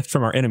hollow gift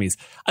from our enemies.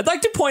 I'd like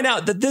to point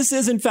out that this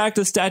is, in fact,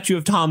 a statue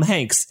of Tom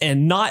Hanks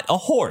and not a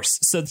horse.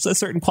 So it's a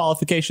certain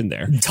qualification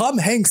there. Tom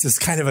Hanks is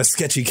kind of a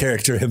sketchy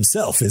character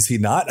himself, is he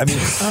not? I mean,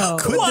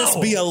 could this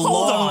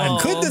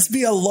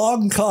be a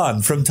long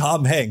con from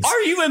Tom Hanks?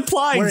 Are you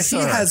implying, where sir,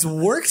 he has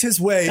worked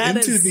his way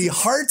into the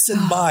hearts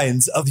and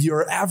minds of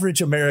your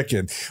average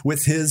American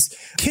with his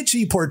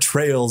kitschy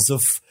portrayals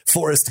of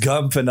Forrest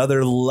Gump and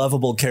other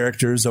lovable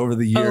characters over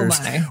the years,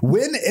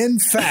 when in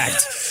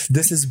fact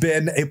this has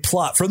been a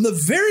plot from the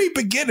very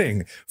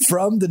beginning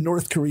from the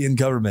North Korean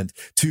government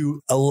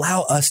to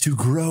allow us to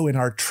grow in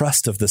our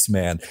trust of this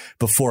man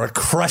before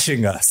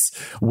crushing us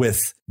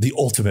with the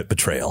ultimate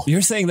betrayal.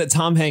 You're saying that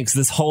Tom Hanks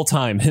this whole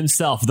time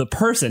himself, the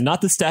person,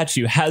 not the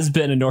statue, has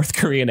been a North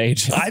Korean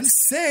agent. I'm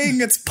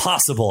saying it's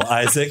possible,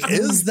 Isaac.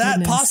 Is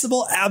that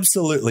possible?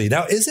 Absolutely.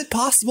 Now, is it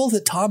possible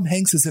that Tom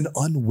Hanks is an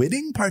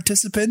unwitting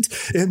participant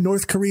in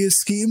North Korea's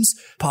schemes?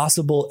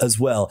 Possible as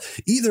well.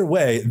 Either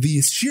way,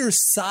 the sheer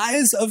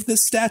size of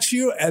this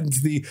statue and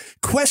the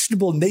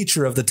questionable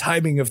nature of the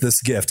timing of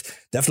this gift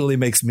definitely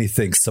makes me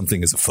think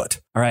something is afoot.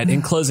 All right.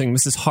 In closing,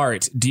 Mrs.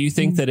 Hart, do you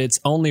think that it's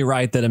only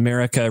right that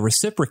America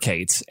reciprocate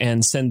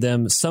and send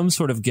them some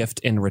sort of gift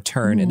in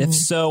return? And if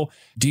so,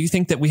 do you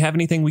think that we have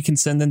anything we can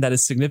send them that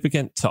is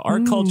significant to our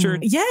culture?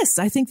 Yes,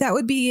 I think that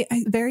would be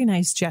a very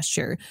nice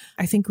gesture.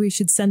 I think we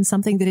should send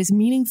something that is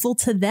meaningful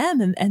to them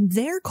and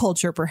their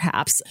culture,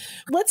 perhaps.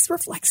 Let's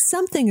reflect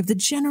something of the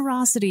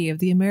generosity of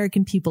the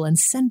American people and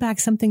send back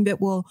something that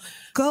will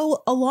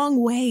go a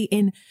long way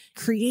in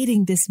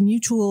creating this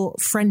mutual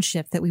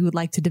friendship that we would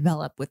like to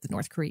develop with the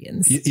North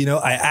Koreans. You know,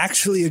 I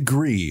actually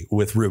agree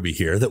with Ruby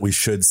here that we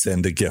should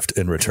send a gift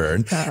in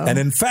return. And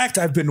in fact,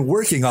 I've been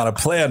working on a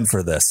plan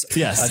for this.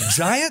 Yes. A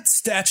giant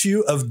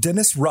statue of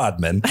Dennis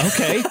Rodman.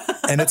 Okay.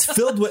 And it's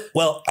filled with,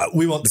 well,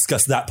 we won't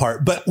discuss that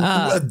part, but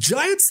a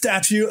giant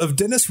statue of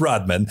Dennis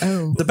Rodman,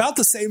 about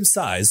the same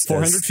size,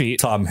 400 feet.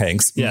 Tom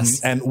Hanks.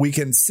 Yes. And we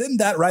can send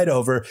that right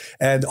over,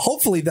 and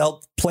hopefully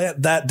they'll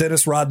plant that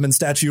Dennis Rodman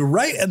statue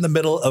right in the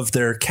middle of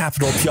their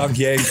capital,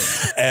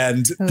 Pyongyang,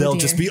 and they'll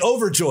just be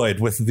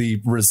overjoyed with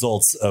the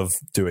results of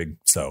doing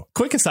so.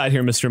 Quick aside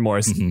here, Mr.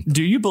 Morris.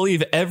 Do you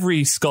believe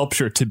every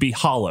sculpture to be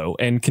hollow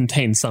and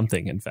contain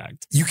something, in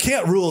fact? You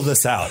can't rule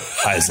this out,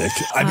 Isaac.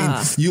 I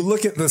mean, you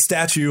look at the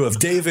statue of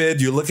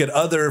David, you look at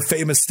other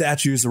famous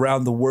statues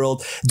around the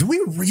world. Do we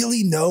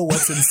really know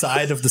what's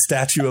inside of the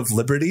Statue of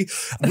Liberty?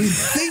 We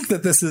think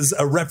that this is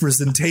a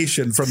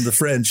representation from the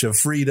French of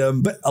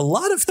freedom, but a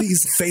lot of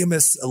these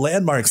famous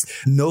landmarks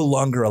no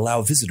longer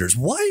allow visitors.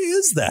 Why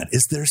is that?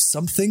 Is there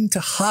something to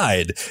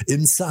hide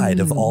inside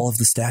of all of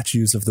the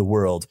statues of the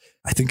world?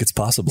 I think it's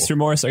possible. Mr.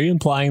 Morris, are you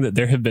implying that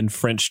there have been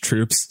French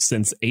troops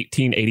since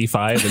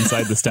 1885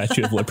 inside the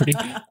Statue of Liberty?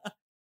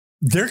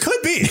 There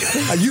could be.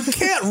 You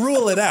can't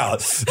rule it out.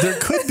 There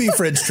could be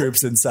French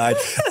troops inside,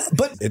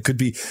 but it could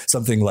be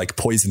something like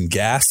poison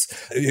gas.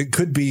 It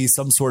could be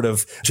some sort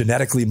of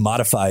genetically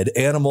modified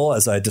animal,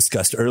 as I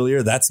discussed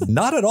earlier. That's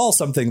not at all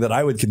something that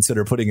I would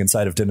consider putting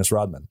inside of Dennis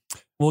Rodman.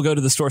 We'll go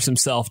to the source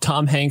himself.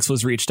 Tom Hanks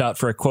was reached out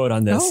for a quote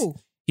on this.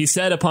 He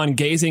said, upon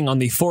gazing on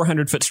the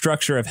 400-foot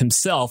structure of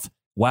himself,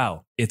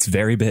 "Wow, it's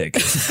very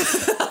big."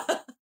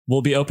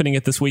 We'll be opening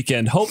it this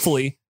weekend.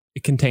 Hopefully,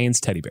 it contains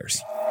teddy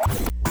bears.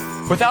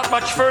 Without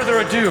much further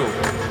ado,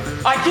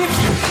 I give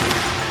you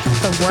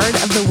the word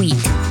of the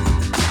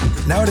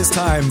week. Now it is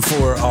time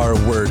for our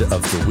word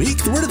of the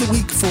week. The word of the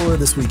week for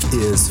this week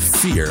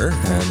is fear.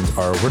 And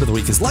our word of the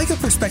week is like a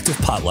perspective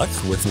potluck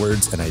with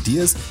words and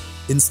ideas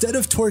instead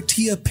of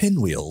tortilla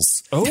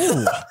pinwheels. Oh,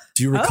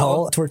 do you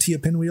recall tortilla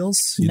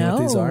pinwheels? You know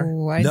what these are?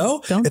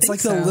 No? It's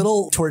like the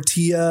little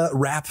tortilla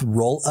wrap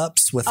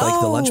roll-ups with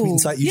like the lunch meat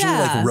inside. Usually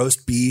like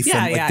roast beef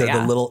and like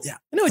the little... Yeah.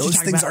 I know what those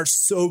you're things about. are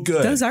so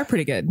good. Those are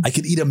pretty good. I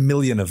could eat 1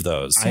 million of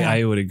those.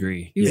 I would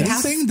agree.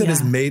 Anything that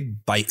is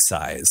made bite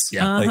size.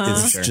 Yeah. Like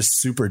it's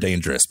just super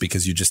dangerous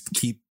because you just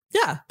keep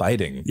Yeah.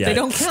 Biting. Yeah. They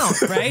don't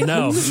count, right?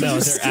 No, they're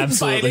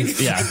absolutely. Biting.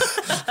 Yeah.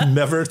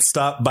 Never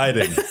stop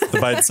biting the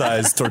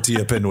bite-sized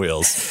tortilla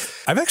pinwheels.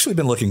 I've actually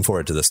been looking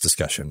forward to this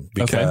discussion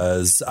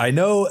because I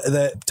know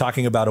that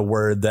talking about a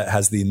word that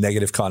has the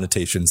negative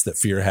connotations that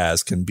fear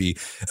has can be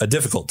a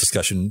difficult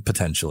discussion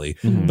potentially.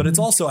 Mm-hmm. But it's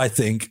also, I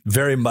think,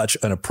 very much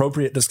an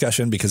appropriate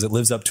discussion because it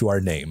lives up to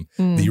our name,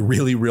 the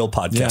Really Real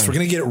Podcast. Yeah. We're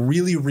going to get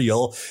really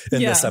real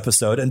in this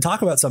episode and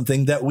talk about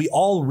something that we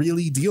all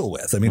really deal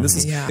with. I mean, this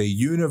is a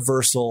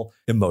universal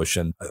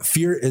emotion.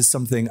 Fear is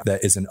something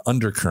that is an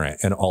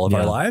undercurrent in all of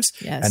our lives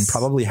and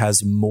probably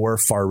has more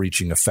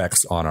far-reaching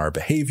effects on our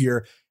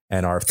behavior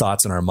and our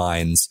thoughts and our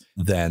minds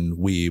than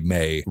we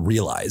may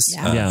realize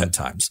at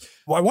times.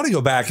 Well, I want to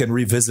go back and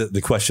revisit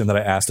the question that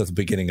I asked at the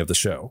beginning of the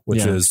show,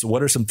 which is,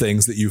 what are some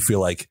things that you feel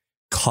like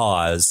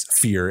cause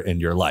fear in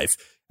your life?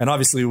 And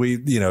obviously we,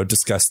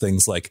 discuss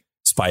things like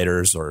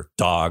spiders or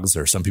dogs,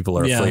 or some people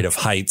are afraid of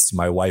heights.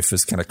 My wife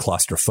is kind of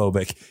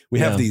claustrophobic. We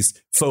have these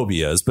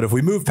phobias, but if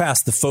we move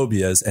past the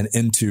phobias and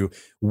into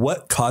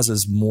what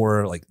causes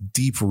more like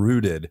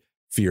deep-rooted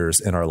fears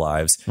in our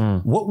lives,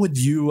 what would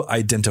you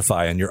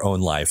identify in your own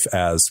life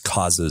as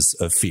causes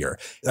of fear?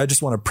 I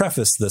just want to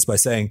preface this by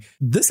saying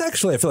this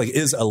actually, I feel like,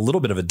 is a little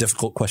bit of a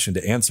difficult question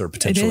to answer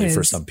potentially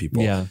for some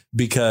people,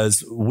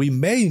 because we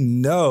may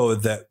know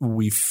that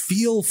we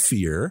feel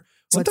fear.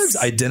 Sometimes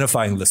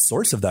identifying the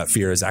source of that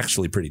fear is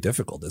actually pretty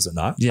difficult, is it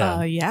not?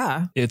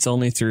 Yeah. It's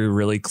only through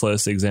really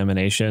close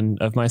examination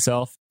of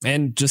myself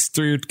and just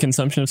through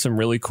consumption of some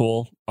really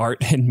cool art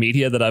and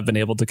media that I've been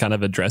able to kind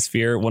of address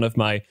fear. One of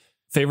my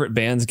favorite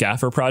bands,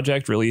 Gaffer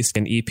Project, released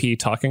an EP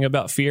talking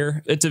about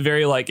fear. It's a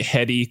very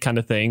heady kind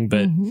of thing,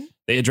 but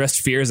they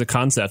addressed fear as a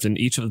concept, and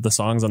each of the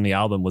songs on the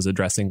album was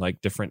addressing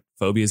different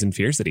phobias and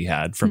fears that he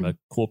had from a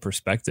cool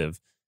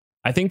perspective.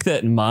 I think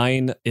that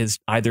mine is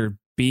either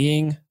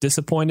being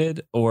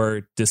disappointed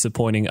or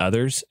disappointing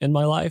others in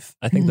my life.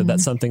 I think that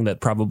that's something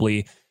that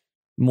probably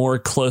more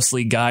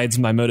closely guides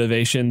my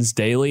motivations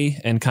daily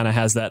and kind of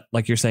has that,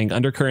 like you're saying,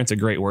 undercurrent's a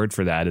great word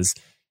for that, is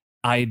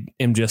I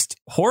am just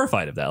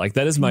horrified of that.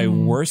 That is my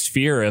worst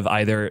fear, of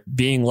either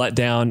being let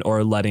down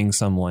or letting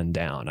someone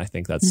down. I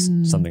think that's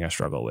something I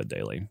struggle with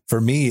daily. For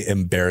me,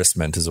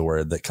 embarrassment is a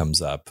word that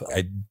comes up.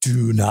 I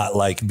do not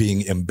like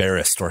being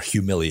embarrassed or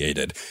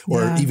humiliated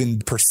or even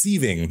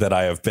perceiving that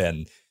I have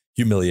been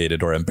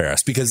humiliated or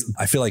embarrassed, because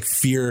I feel like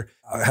fear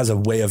has a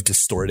way of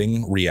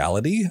distorting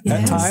reality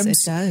at times. It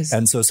does.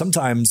 And so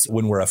sometimes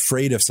when we're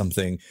afraid of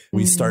something,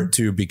 we start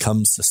to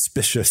become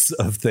suspicious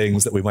of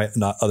things that we might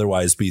not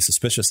otherwise be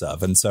suspicious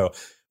of. And so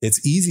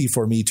it's easy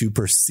for me to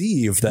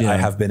perceive that I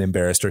have been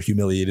embarrassed or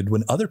humiliated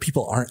when other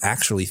people aren't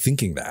actually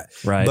thinking that.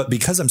 Right. But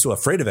because I'm so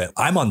afraid of it,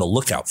 I'm on the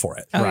lookout for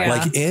it. Oh,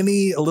 Like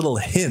any little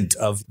hint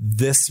of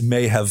this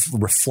may have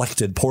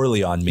reflected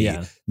poorly on me.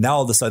 Now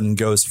all of a sudden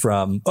goes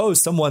from,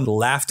 someone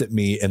laughed at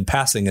me in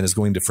passing and is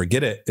going to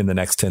forget it in the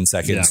next 10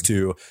 seconds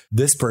to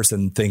this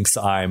person thinks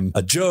I'm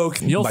a joke.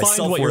 You'll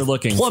find what you're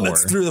looking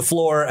plummets for. through the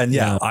floor. And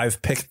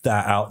I've picked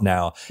that out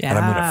now and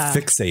I'm going to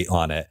fixate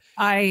on it.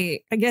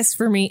 I guess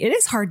for me, it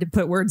is hard to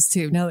put words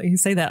to. Now that you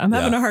say that, I'm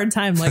having a hard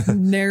time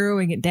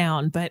narrowing it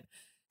down. But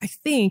I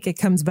think it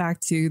comes back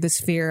to this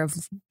fear of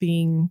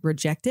being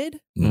rejected,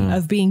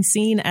 of being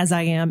seen as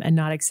I am and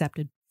not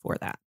accepted for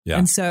that. Yeah.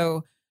 And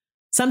so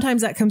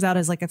sometimes that comes out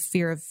as a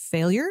fear of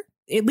failure.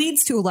 It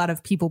leads to a lot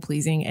of people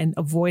pleasing and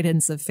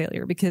avoidance of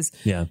failure, because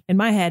in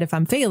my head, if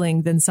I'm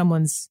failing, then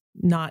someone's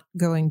not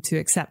going to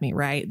accept me.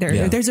 Right.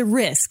 There's a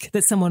risk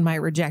that someone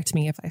might reject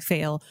me if I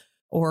fail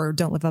or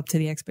don't live up to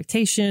the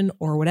expectation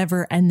or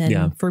whatever. And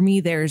then for me,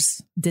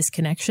 there's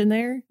disconnection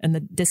there. And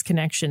the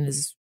disconnection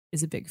is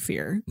a big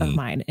fear of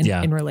mine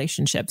in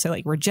relationships. So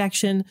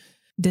rejection,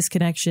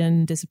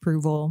 disconnection,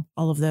 disapproval,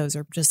 all of those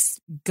are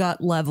just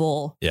gut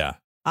level. Yeah.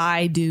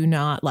 I do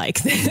not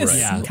like this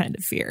kind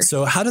of fear.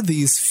 So how do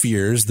these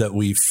fears that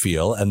we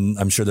feel, and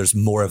I'm sure there's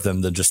more of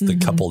them than just the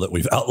couple that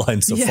we've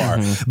outlined so far,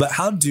 but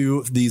how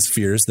do these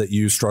fears that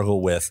you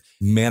struggle with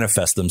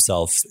manifest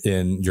themselves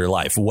in your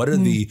life? What are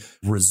the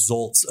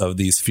results of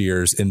these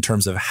fears in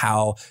terms of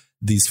how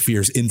these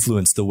fears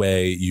influence the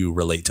way you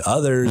relate to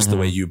others, the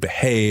way you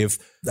behave?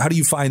 How do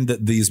you find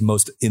that these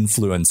most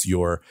influence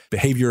your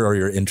behavior or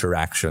your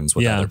interactions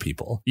with other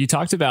people? You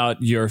talked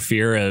about your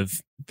fear of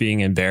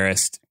being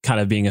embarrassed kind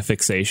of being a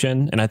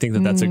fixation. And I think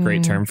that that's a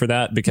great term for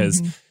that,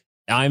 because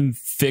I'm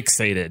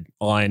fixated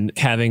on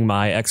having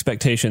my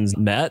expectations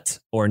met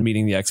or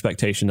meeting the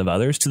expectation of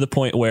others, to the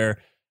point where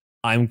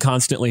I'm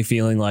constantly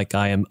feeling like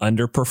I am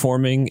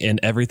underperforming in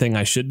everything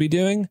I should be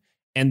doing.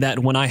 And that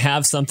when I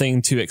have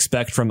something to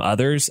expect from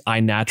others, I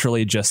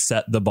naturally just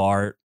set the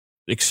bar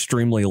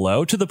extremely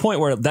low, to the point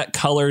where that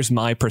colors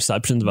my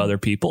perceptions of other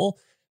people,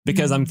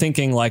 because I'm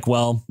thinking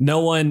no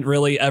one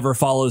really ever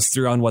follows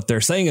through on what they're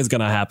saying is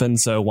going to happen.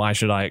 So why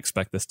should I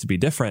expect this to be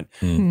different?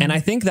 And I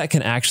think that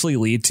can actually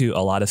lead to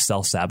a lot of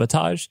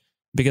self-sabotage,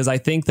 because I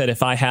think that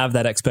if I have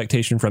that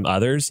expectation from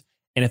others,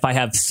 and if I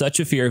have such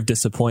a fear of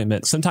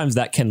disappointment, sometimes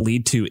that can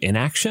lead to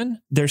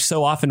inaction. There's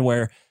so often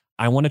where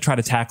I want to try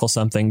to tackle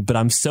something, but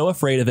I'm so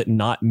afraid of it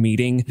not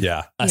meeting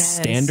a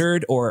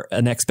standard or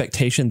an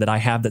expectation that I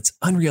have that's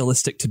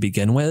unrealistic to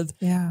begin with.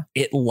 Yeah.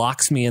 It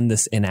locks me in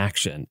this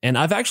inaction. And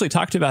I've actually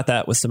talked about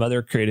that with some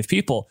other creative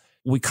people.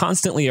 We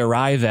constantly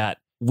arrive at,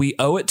 we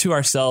owe it to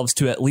ourselves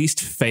to at least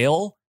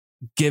fail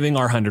giving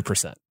our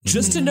 100%,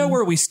 just to know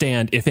where we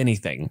stand, if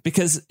anything,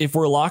 because if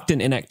we're locked in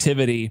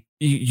inactivity,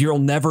 you'll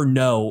never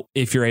know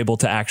if you're able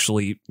to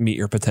actually meet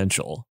your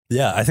potential.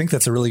 Yeah, I think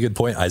that's a really good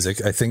point,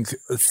 Isaac. I think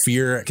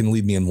fear can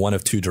lead me in one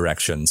of two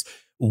directions.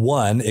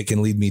 One, it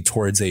can lead me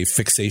towards a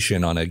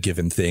fixation on a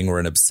given thing or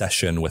an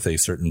obsession with a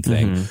certain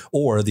thing.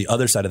 Or the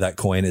other side of that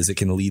coin is it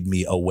can lead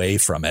me away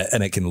from it,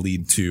 and it can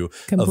lead to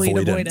complete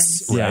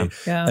avoidance. Right.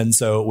 Yeah. And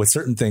so with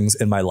certain things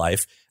in my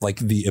life, like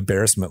the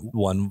embarrassment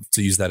one,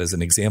 to use that as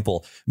an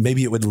example,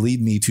 maybe it would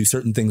lead me to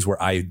certain things where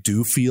I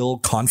do feel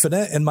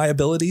confident in my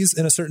abilities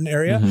in a certain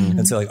area.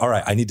 And so like, all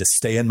right, I need to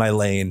stay in my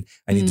lane.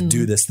 I need to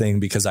do this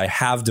thing because I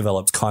have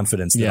developed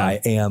confidence that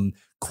I am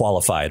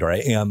qualified, or I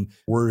am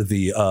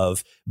worthy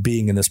of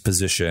being in this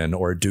position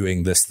or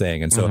doing this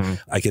thing. And so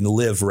I can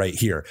live right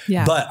here.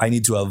 Yeah. But I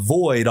need to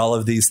avoid all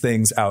of these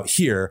things out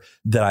here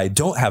that I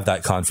don't have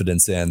that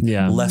confidence in,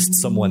 lest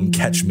someone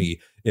catch me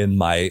in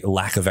my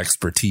lack of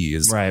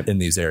expertise in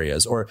these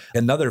areas. Or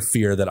another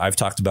fear that I've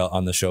talked about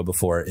on the show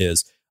before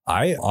is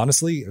I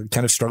honestly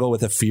kind of struggle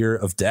with a fear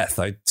of death.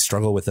 I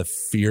struggle with a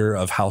fear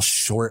of how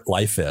short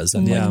life is.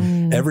 And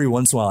like every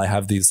once in a while I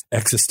have these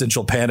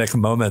existential panic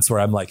moments where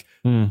I'm like,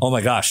 oh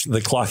my gosh,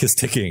 the clock is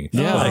ticking.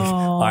 Like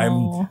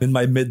I'm in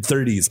my mid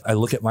 30s. I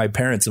look at my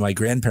parents and my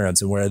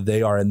grandparents and where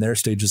they are in their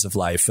stages of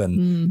life.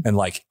 And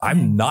like,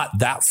 I'm not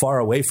that far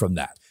away from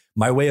that.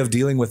 My way of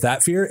dealing with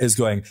that fear is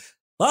going,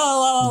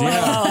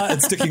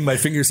 and sticking my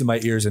fingers in my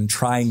ears and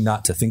trying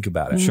not to think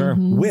about it.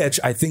 Which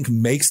I think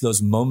makes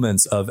those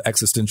moments of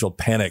existential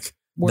panic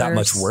that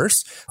much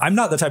worse. I'm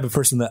not the type of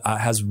person that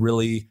has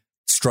really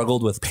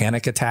struggled with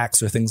panic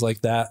attacks or things like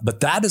that,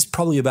 but that is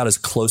probably about as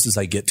close as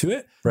I get to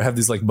it, where I have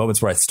these like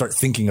moments where I start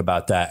thinking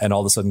about that and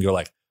all of a sudden go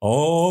like,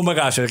 oh my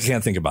gosh, I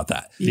can't think about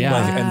that.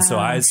 And so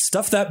I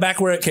stuff that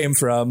back where it came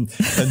from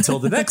until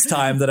the next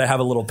time that I have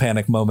a little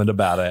panic moment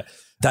about it.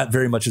 That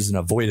very much is an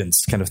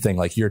avoidance kind of thing,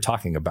 like you're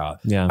talking about,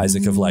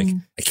 Isaac, of like,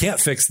 I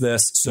can't fix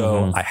this,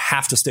 so I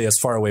have to stay as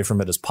far away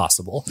from it as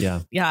possible.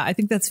 Yeah, I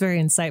think that's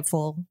very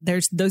insightful.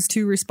 There's those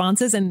two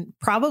responses, and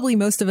probably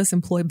most of us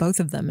employ both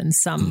of them in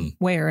some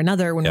way or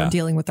another when we're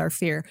dealing with our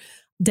fear.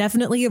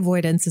 Definitely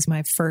avoidance is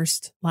my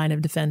first line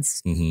of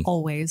defense,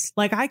 always.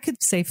 Like I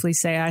could safely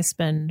say I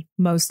spend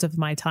most of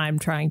my time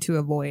trying to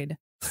avoid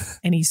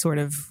any sort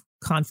of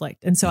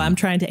conflict. And so I'm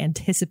trying to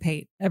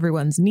anticipate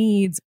everyone's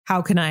needs.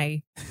 How can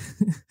I,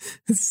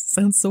 this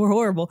sounds so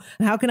horrible.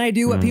 How can I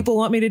do what people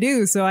want me to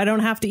do so I don't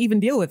have to even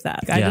deal with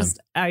that?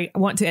 I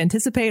want to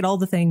anticipate all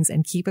the things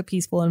and keep a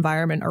peaceful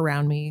environment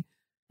around me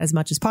as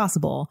much as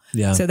possible.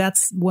 So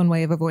that's one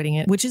way of avoiding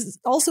it, which is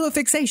also a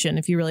fixation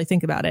if you really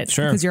think about it.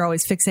 Because you're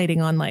always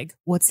fixating on like,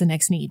 what's the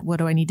next need? What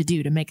do I need to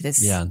do to make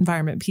this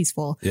environment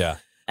peaceful?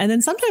 And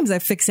then sometimes I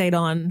fixate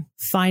on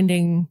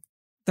finding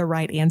the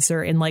right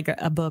answer in like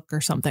a book or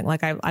something.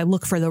 Like I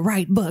look for the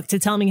right book to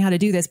tell me how to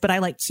do this, but I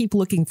like keep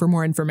looking for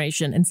more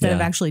information instead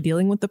of actually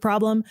dealing with the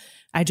problem.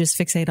 I just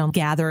fixate on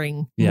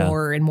gathering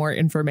more and more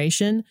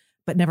information,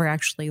 but never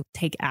actually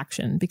take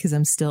action because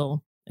I'm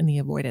still in the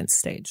avoidance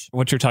stage.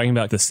 What you're talking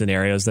about, the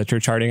scenarios that you're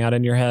charting out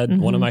in your head.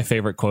 One of my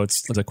favorite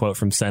quotes is a quote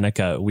from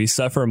Seneca. We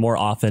suffer more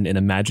often in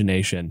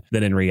imagination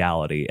than in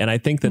reality. And I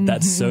think that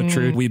that's so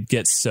true. We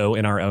get so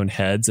in our own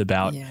heads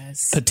about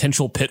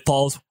potential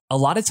pitfalls. A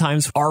lot of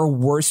times our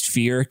worst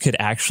fear could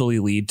actually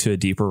lead to a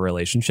deeper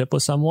relationship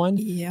with someone.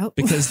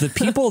 Because the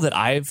people that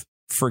I've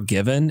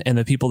forgiven and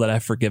the people that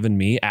have forgiven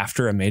me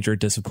after a major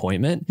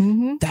disappointment,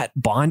 that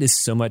bond is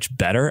so much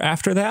better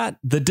after that.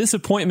 The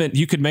disappointment,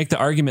 you could make the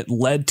argument,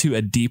 led to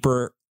a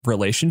deeper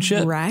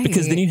relationship,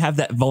 because then you have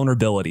that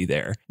vulnerability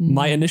there.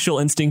 My initial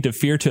instinct of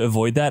fear to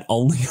avoid that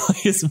only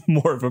is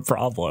more of a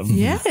problem.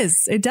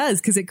 Yes, it does,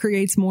 because it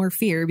creates more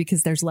fear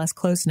because there's less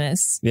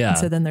closeness. And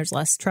so then there's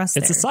less trust.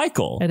 It's a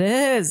cycle. It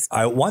is.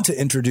 I want to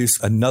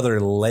introduce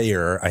another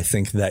layer, I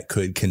think, that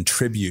could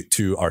contribute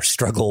to our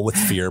struggle with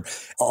fear.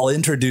 I'll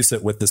introduce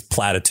it with this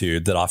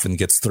platitude that often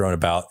gets thrown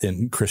about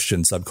in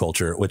Christian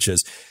subculture, which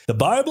is the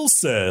Bible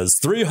says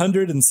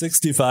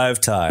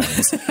 365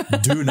 times,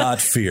 do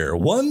not fear.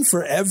 One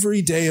for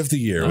every day of the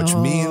year, which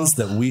means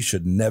that we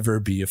should never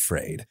be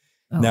afraid.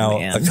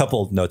 A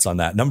couple notes on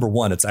that. Number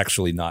one, it's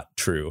actually not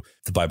true.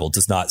 The Bible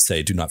does not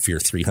say do not fear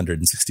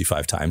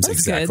 365 times. That's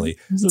exactly.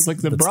 Good. This is like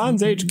the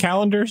Bronze Age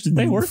calendars. Did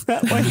they work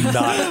that way?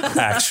 Not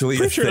actually a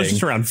thing. It's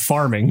just around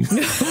farming.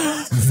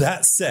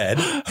 That said,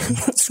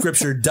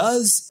 Scripture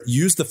does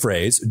use the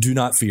phrase do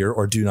not fear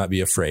or do not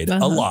be afraid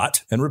a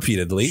lot and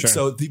repeatedly.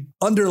 So the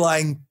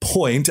underlying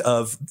point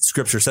of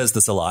Scripture says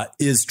this a lot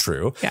is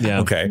true.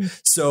 Okay.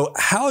 So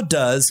how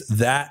does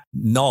that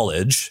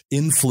knowledge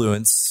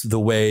influence the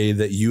way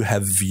that you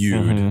have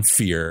viewed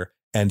fear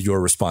and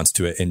your response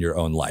to it in your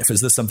own life?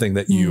 Is this something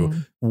that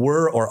you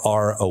were or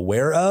are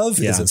aware of?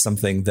 Is it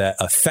something that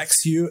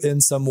affects you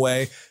in some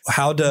way?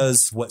 How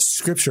does what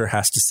Scripture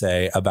has to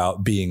say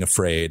about being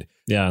afraid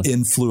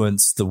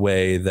influence the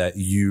way that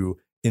you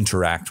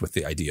interact with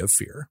the idea of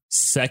fear?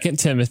 2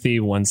 Timothy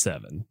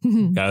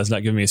 1:7. God has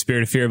not given me a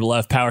spirit of fear, but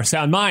love, power,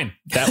 sound mind.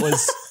 That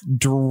was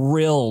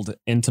drilled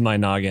into my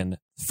noggin.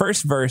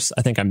 First verse,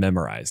 I think I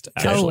memorized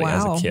actually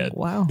as a kid.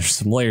 Wow. There's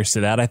some layers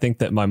to that. I think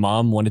that my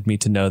mom wanted me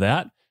to know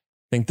that.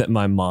 I think that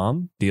my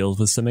mom deals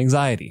with some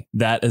anxiety.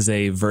 That is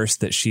a verse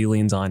that she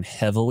leans on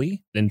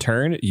heavily. In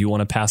turn, you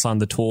want to pass on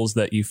the tools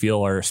that you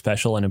feel are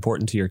special and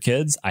important to your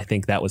kids. I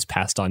think that was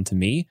passed on to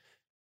me,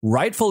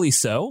 rightfully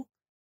so.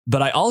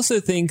 But I also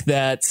think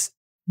that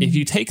if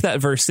you take that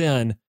verse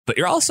in, but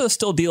you're also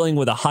still dealing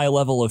with a high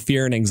level of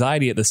fear and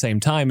anxiety at the same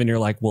time, and you're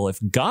like, well, if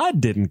God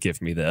didn't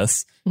give me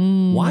this,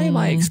 why am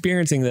I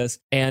experiencing this?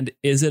 And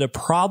is it a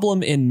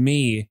problem in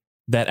me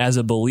that as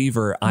a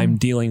believer, I'm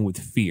dealing with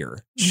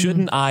fear?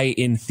 Shouldn't I,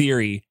 in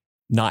theory,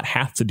 not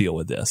have to deal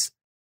with this?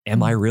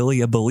 Am I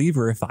really a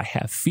believer if I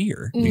have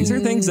fear? These are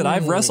things that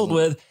I've wrestled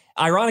with.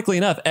 Ironically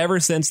enough, ever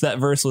since that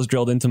verse was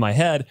drilled into my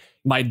head,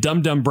 my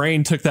dumb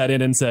brain took that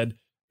in and said,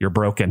 you're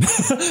broken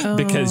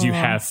because you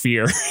have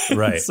fear.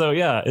 Right. So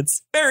yeah,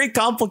 it's very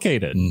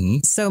complicated.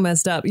 So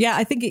messed up. Yeah,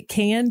 I think it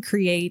can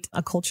create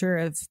a culture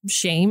of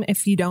shame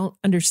if you don't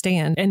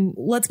understand. And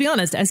let's be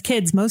honest, as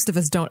kids, most of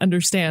us don't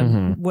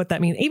understand what that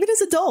means. Even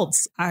as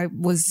adults, I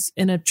was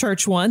in a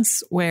church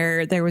once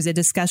where there was a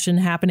discussion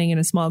happening in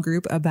a small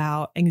group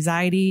about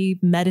anxiety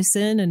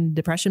medicine and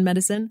depression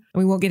medicine.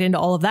 And we won't get into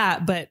all of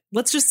that, but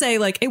let's just say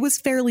like it was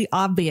fairly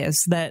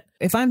obvious that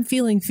if I'm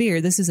feeling fear,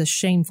 this is a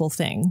shameful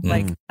thing.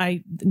 Like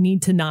I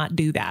need to not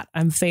do that.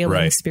 I'm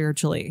failing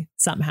spiritually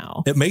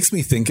somehow. It makes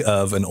me think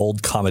of an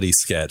old comedy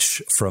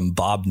sketch from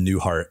Bob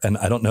Newhart. And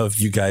I don't know if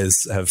you guys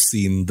have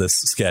seen this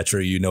sketch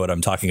or you know what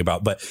I'm talking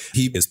about, but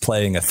he is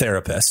playing a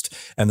therapist.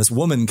 And this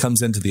woman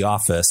comes into the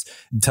office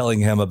telling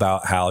him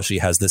about how she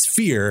has this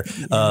fear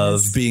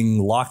of being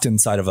locked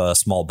inside of a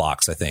small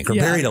box, I think, or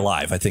buried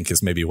alive, I think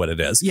is maybe what it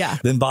is. Yeah.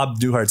 Then Bob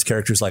Newhart's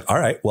character is like, all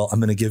right, well,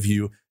 I'm going to give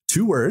you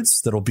 2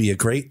 words that'll be a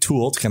great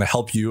tool to kind of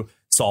help you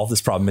solve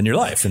this problem in your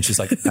life. And she's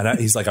like,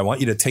 he's like, I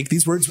want you to take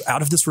these words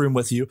out of this room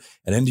with you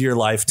and into your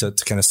life to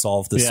kind of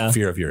solve this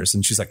fear of yours.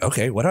 And she's like,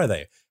 okay, what are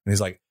they? And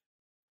he's like,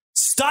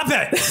 stop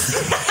it.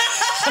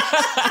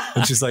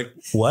 And she's like,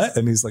 what?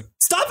 And he's like,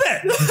 stop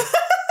it.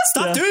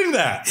 Stop doing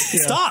that.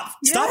 Stop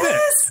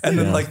it. And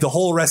then like the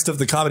whole rest of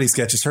the comedy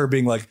sketch is her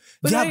being like,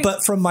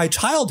 but from my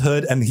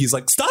childhood. And he's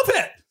like, stop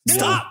it.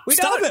 Stop it.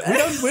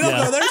 We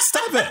don't go there.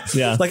 Stop it.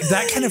 Yeah. Like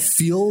that kind of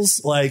feels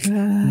like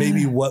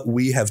maybe what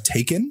we have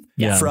taken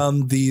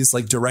from these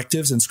like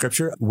directives in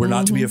Scripture. We're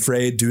not to be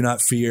afraid. Do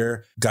not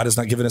fear. God has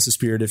not given us a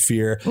spirit of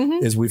fear.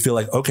 Is we feel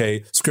like,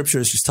 okay, Scripture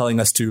is just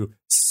telling us to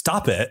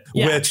stop it,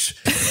 which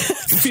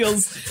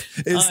feels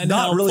is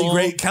not really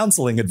great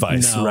counseling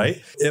advice,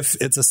 right? If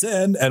it's a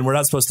sin and we're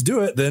not supposed to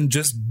do it, then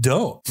just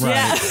don't.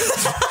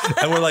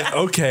 And we're like,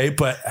 okay,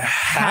 but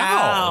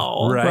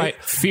how? Right.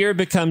 Fear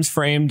becomes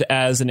framed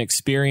as an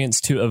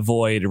experience to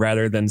avoid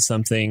rather than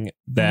something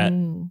that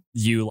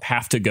you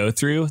have to go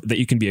through that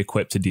you can be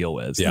equipped to deal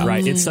with.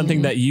 Right. It's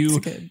something that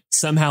you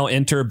somehow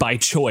enter by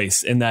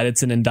choice, and that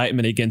it's an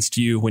indictment against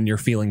you when you're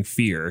feeling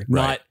fear.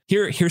 Not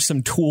here's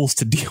some tools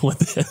to deal with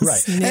this.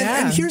 Right.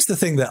 And here's the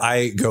thing that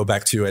I go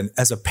back to. And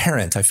as a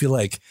parent, I feel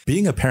like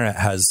being a parent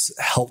has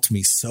helped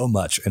me so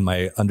much in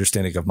my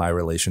understanding of my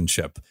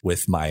relationship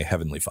with my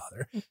Heavenly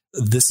Father.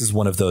 This is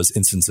one of those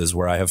instances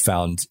where I have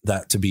found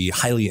that to be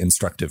highly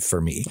instructive for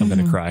me. I'm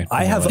going to cry.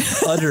 I have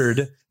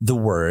uttered the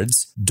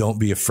words, don't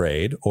be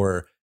afraid,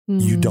 or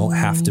you don't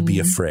have to be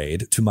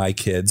afraid to my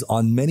kids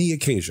on many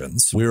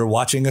occasions. We were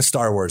watching a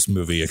Star Wars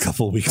movie a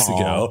couple of weeks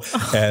ago,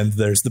 and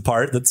there's the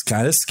part that's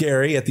kind of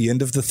scary at the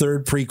end of the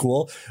 3rd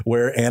prequel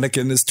where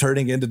Anakin is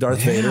turning into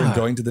Darth Vader and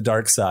going to the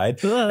dark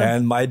side.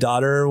 And my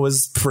daughter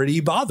was pretty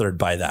bothered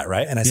by that,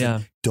 right? And I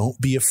said,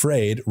 don't be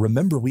afraid.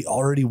 Remember, we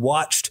already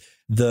watched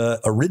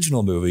the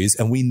original movies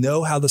and we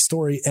know how the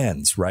story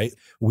ends, right?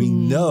 We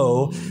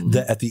know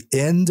that at the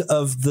end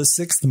of the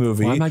 6th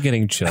movie, why am I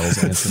getting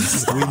chills?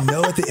 We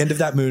know at the end of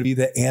that movie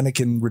that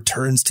Anakin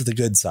returns to the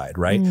good side,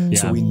 right?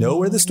 So we know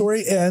where the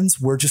story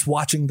ends. We're just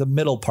watching the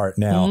middle part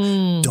now.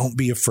 Don't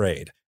be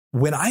afraid.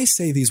 When I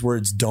say these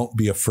words, don't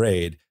be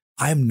afraid,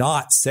 I'm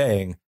not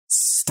saying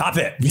stop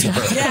it.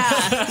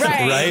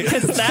 Right.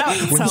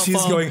 When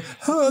she's going,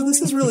 oh,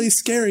 this is really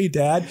scary,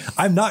 Dad.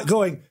 I'm not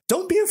going,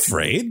 don't be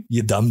afraid,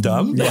 you dumb.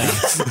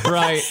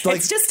 Right. Like,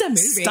 it's just a movie.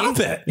 Stop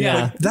it.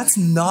 Like, that's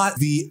not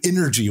the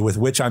energy with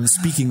which I'm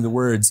speaking the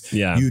words.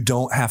 You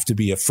don't have to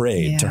be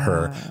afraid to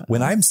her.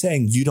 When I'm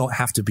saying you don't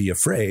have to be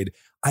afraid,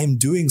 I'm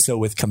doing so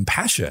with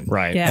compassion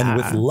and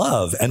with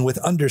love and with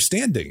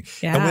understanding.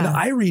 And when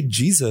I read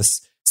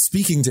Jesus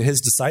speaking to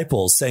his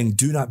disciples saying,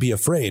 do not be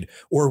afraid,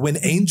 or when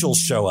angels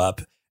show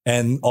up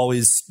and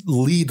always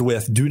lead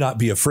with, do not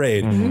be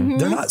afraid.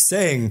 They're not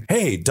saying,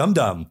 hey,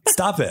 dumb,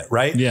 stop it.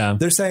 Right.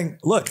 They're saying,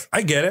 look,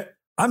 I get it.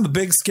 I'm a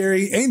big,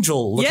 scary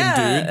angel looking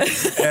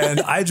dude. And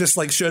I just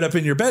like showed up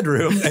in your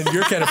bedroom and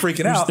you're kind of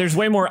freaking out. There's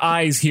way more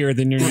eyes here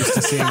than you're used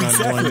to seeing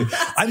on one.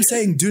 I'm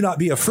saying do not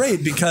be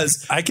afraid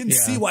because I can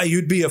see why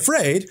you'd be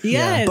afraid.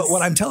 Yes. But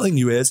what I'm telling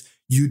you is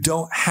you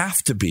don't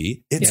have to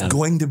be. It's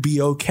going to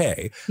be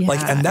okay.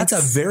 And that's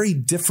a very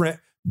different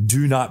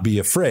do not be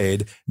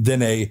afraid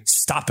than a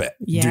stop it.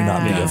 Do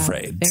not be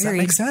afraid. Does that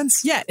make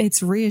sense? Yeah.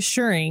 It's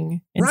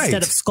reassuring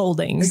instead of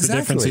scolding. It's the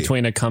difference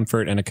between a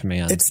comfort and a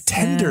command. It's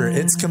tender.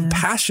 It's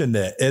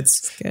compassionate.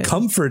 It's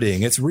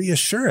comforting. It's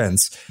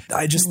reassurance.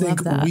 I just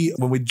think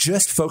when we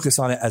just focus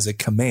on it as a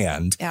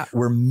command,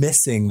 we're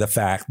missing the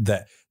fact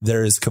that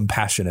there is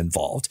compassion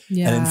involved.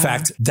 And in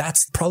fact,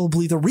 that's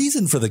probably the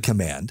reason for the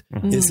command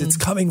is it's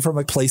coming from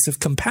a place of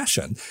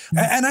compassion.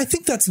 And I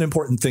think that's an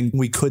important thing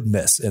we could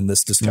miss in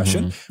this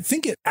discussion. I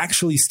think it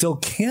actually still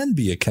can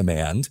be a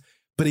command,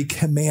 but a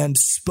command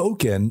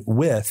spoken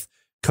with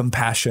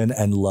compassion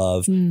and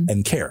love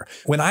and care.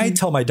 When I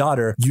tell my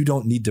daughter, you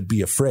don't need to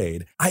be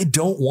afraid, I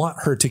don't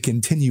want her to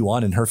continue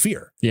on in her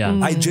fear.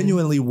 I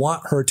genuinely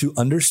want her to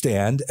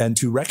understand and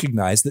to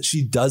recognize that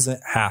she doesn't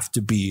have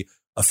to be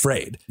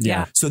afraid.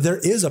 So there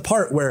is a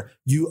part where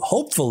you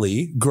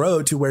hopefully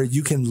grow to where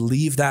you can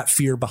leave that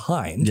fear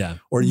behind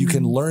or you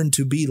can learn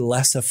to be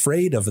less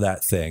afraid of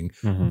that thing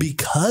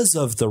because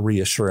of the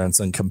reassurance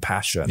and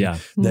compassion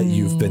that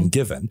you've been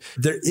given.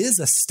 There is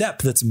a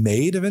step that's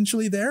made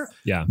eventually there,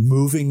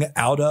 moving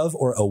out of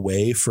or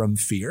away from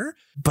fear,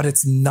 but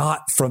it's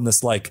not from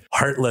this like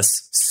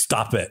heartless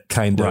stop it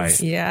kind of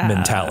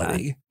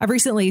mentality. I've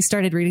recently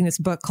started reading this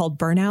book called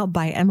Burnout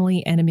by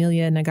Emily and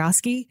Amelia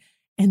Nagoski.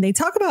 And they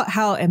talk about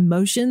how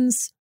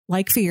emotions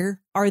like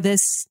fear are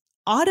this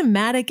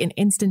automatic and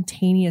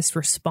instantaneous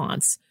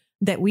response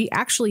that we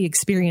actually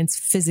experience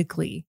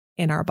physically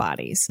in our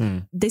bodies.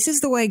 This is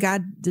the way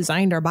God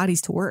designed our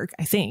bodies to work,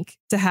 I think,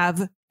 to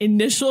have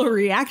initial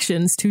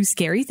reactions to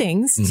scary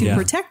things to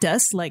protect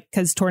us, like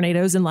because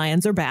tornadoes and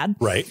lions are bad.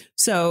 Right.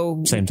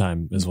 So same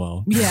time as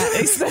well. Yeah,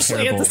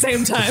 especially at the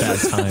same time.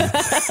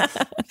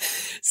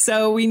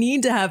 So we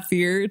need to have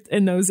fear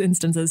in those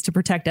instances to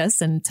protect us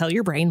and tell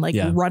your brain, like,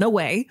 run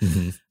away.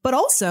 But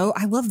also,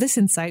 I love this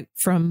insight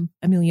from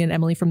Amelia and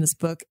Emily from this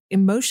book.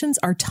 Emotions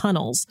are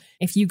tunnels.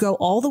 If you go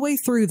all the way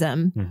through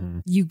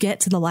them, you get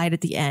to the light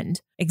at the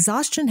end.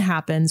 Exhaustion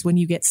happens when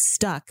you get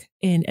stuck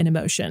in an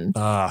emotion.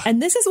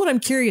 And this is what I'm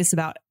curious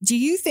about. Do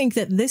you think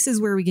that this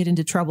is where we get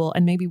into trouble?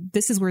 And maybe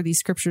this is where these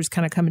scriptures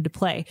kind of come into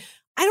play.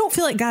 I don't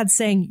feel like God's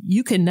saying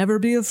you can never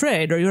be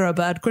afraid or you're a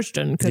bad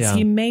Christian because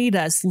he made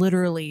us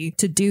literally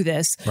to do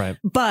this. Right.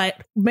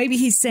 But maybe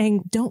he's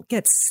saying don't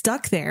get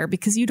stuck there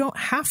because you don't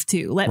have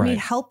to. Let me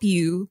help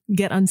you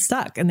get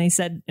unstuck. And they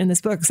said in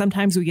this book,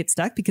 sometimes we get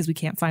stuck because we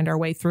can't find our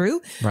way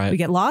through. We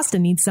get lost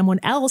and need someone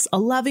else, a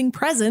loving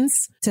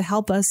presence to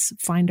help us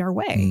find our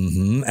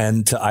way.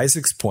 And to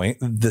Isaac's point,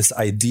 this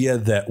idea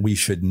that we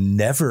should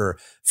never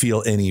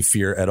feel any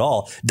fear at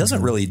all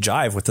doesn't really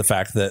jive with the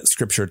fact that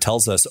scripture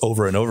tells us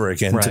over and over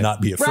again to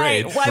not be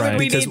afraid. Why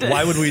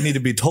would we need to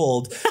be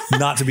told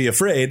not to be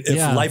afraid if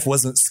life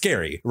wasn't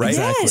scary, right?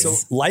 Exactly. So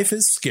life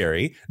is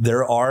scary.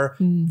 There are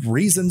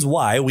reasons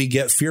why we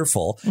get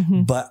fearful,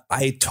 but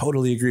I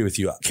totally agree with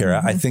you,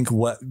 Kara. I think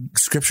what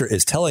scripture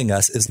is telling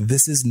us is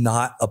this is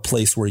not a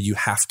place where you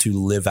have to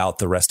live out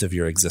the rest of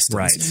your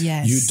existence.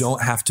 You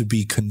don't have to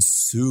be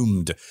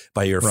consumed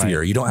by your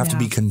fear. You don't have to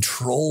be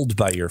controlled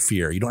by your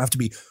fear. You don't have to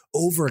be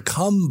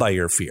overcome by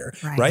your fear,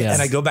 right?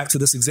 And I go back to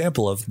this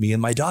example of me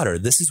and my daughter.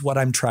 This is what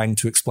I'm trying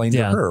to explain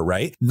to her,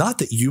 right? Not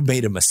that you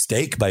made a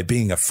mistake by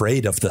being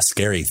afraid of the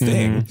scary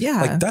thing.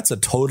 Like that's a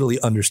totally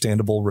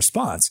understandable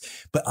response.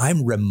 But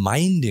I'm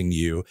reminding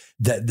you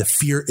that the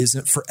fear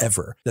isn't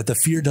forever, that the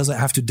fear doesn't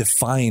have to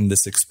define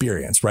this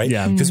experience, right?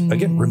 Because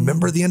again,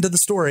 remember the end of the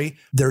story.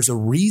 There's a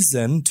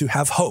reason to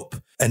have hope.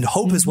 And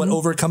hope is what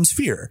overcomes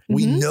fear.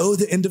 We know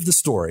the end of the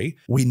story.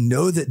 We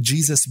know that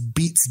Jesus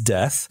beats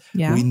death.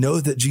 We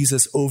know that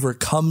Jesus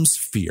overcomes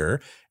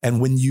fear.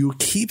 And when you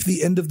keep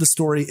the end of the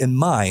story in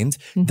mind,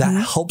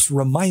 that helps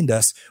remind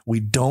us we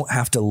don't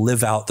have to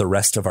live out the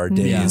rest of our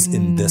days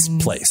in this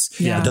place.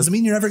 It doesn't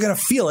mean you're never going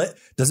to feel it.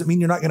 Doesn't mean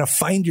you're not going to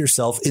find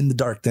yourself in the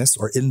darkness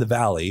or in the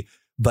valley,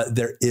 but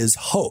there is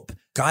hope.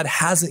 God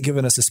hasn't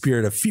given us a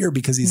spirit of fear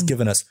because he's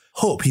given us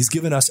hope. He's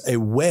given us a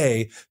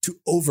way to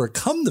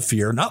overcome the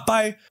fear, not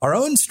by our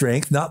own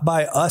strength, not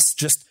by us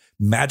just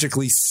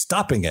magically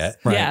stopping it,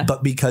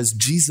 but because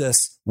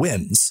Jesus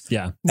wins.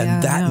 And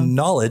that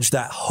knowledge,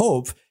 that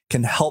hope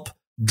can help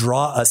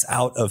draw us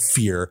out of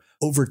fear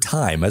over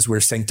time as we're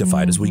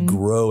sanctified, as we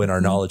grow in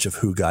our knowledge of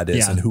who God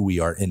is and who we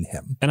are in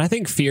him. And I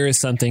think fear is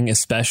something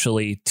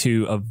especially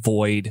to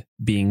avoid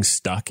being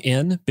stuck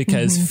in,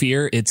 because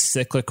fear, it's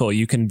cyclical.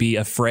 You can be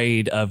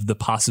afraid of the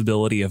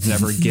possibility of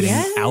never getting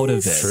out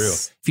of it. True.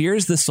 Fear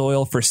is the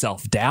soil for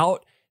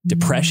self-doubt,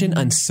 depression,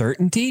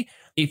 uncertainty.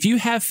 If you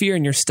have fear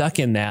and you're stuck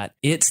in that,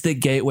 it's the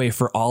gateway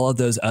for all of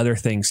those other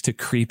things to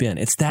creep in.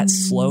 It's that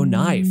slow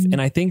knife.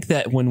 And I think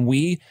that when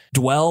we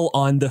dwell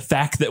on the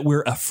fact that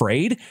we're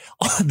afraid,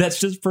 that's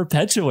just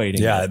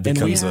perpetuating. Yeah, it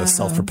becomes a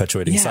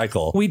self-perpetuating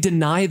cycle. We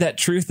deny that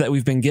truth that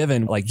we've been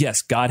given. Like,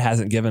 yes, God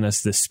hasn't given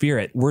us this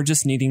spirit. We're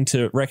just needing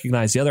to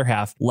recognize the other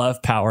half,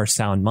 love, power,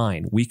 sound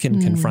mind. We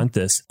can confront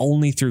this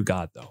only through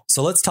God, though.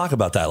 So let's talk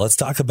about that. Let's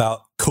talk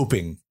about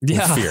coping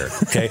with fear.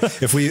 Okay.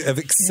 If we have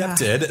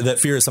accepted that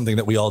fear is something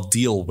that we all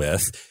deal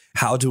with,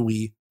 how do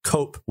we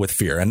cope with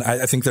fear? And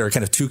I think there are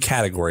kind of two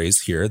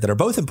categories here that are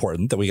both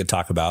important that we could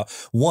talk about.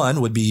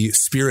 One would be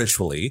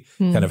spiritually,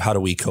 kind of how do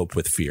we cope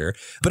with fear?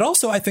 But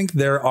also I think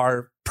there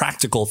are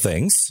practical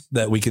things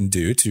that we can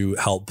do to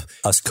help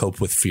us cope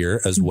with fear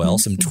as well.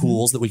 Some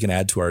tools that we can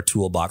add to our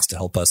toolbox to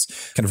help us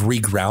kind of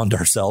reground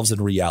ourselves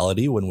in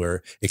reality when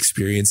we're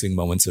experiencing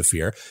moments of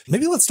fear.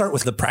 Maybe let's start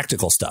with the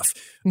practical stuff.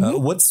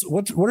 What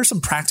are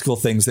some practical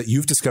things that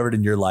you've discovered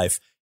in your life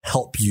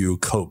help you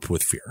cope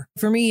with fear?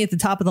 For me, at the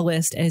top of the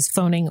list is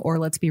phoning, or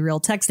let's be real,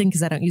 texting,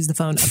 because I don't use the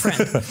phone, a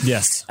friend.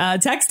 Yes.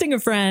 Texting a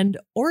friend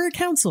or a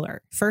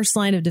counselor. First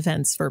line of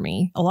defense for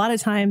me. A lot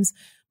of times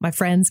my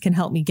friends can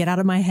help me get out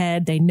of my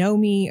head. They know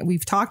me.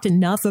 We've talked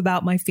enough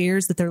about my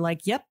fears that they're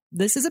like, yep,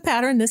 this is a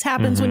pattern. This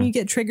happens when you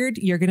get triggered.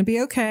 You're going to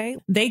be okay.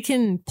 They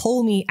can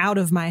pull me out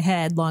of my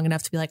head long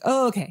enough to be like,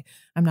 oh, okay,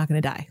 I'm not going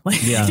to die.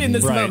 Like in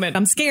this moment,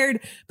 I'm scared,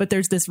 but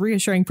there's this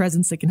reassuring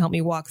presence that can help me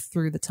walk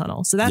through the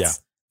tunnel. So that's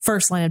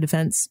first line of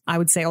defense. I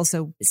would say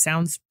also, it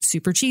sounds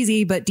super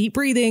cheesy, but deep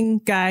breathing,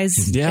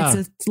 guys. Yeah.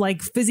 It's a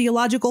like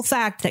physiological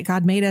fact that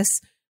God made us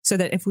so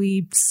that if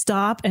we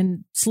stop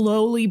and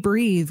slowly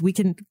breathe, we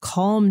can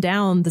calm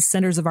down the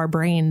centers of our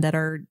brain that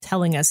are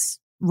telling us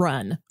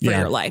run for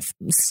your life.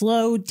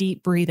 Slow,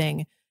 deep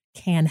breathing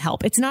can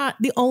help. It's not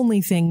the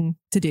only thing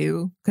to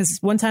do, because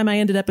one time I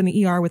ended up in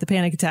the ER with a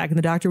panic attack and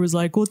the doctor was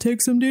like, well,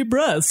 take some deep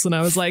breaths. And I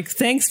was like,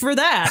 thanks for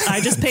that.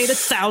 I just paid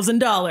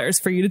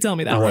 $1,000 for you to tell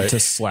me that. I want to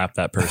slap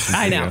that person.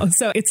 I know.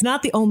 So it's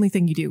not the only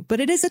thing you do,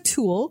 but it is a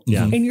tool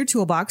in your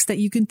toolbox that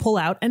you can pull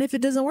out. And if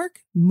it doesn't work,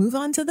 move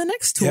on to the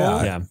next tool.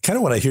 Yeah. Kind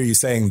of what I hear you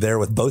saying there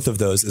with both of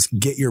those is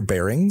get your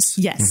bearings.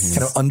 Yes.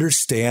 Kind of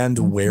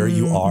understand where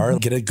you are,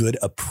 get a good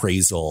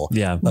appraisal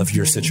of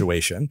your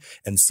situation.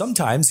 And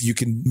sometimes you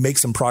can make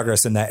some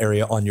progress in that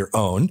area on your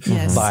own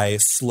by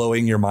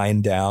slowing your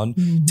mind down,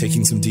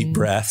 taking some deep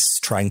breaths,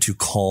 trying to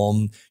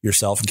calm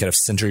yourself and kind of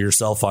center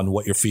yourself on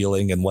what you're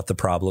feeling and what the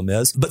problem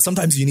is. But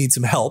sometimes you need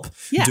some help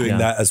doing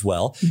that as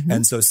well.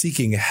 And so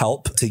seeking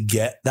help to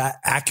get that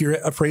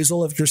accurate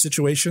appraisal of your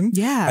situation,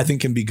 I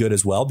think can be good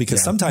as well,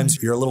 because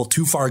sometimes you're a little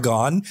too far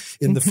gone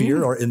in the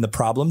fear or in the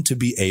problem to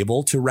be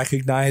able to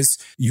recognize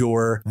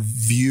your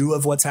view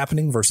of what's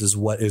happening versus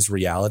what is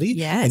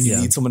reality. And you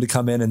need someone to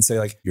come in and say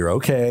like, you're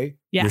okay.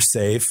 You're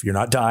safe. You're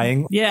not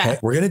dying. Okay,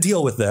 we're going to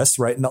deal with this,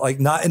 right?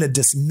 Not in a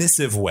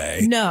dismissive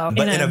way. No.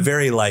 But in a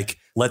very like,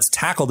 let's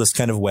tackle this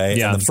kind of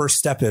way. And the first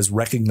step is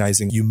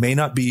recognizing you may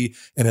not be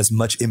in as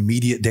much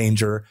immediate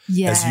danger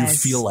as you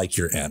feel like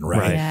you're in,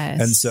 right?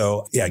 And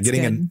so,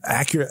 getting an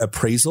accurate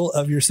appraisal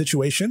of your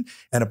situation.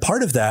 And a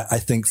part of that, I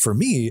think for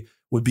me,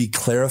 would be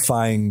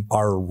clarifying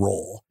our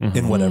role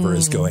in whatever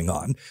is going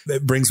on.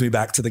 It brings me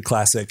back to the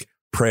classic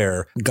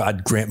prayer.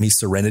 God, grant me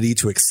serenity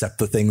to accept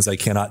the things I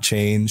cannot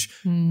change,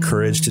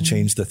 courage to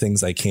change the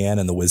things I can,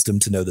 and the wisdom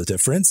to know the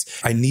difference.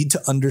 I need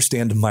to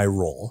understand my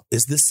role.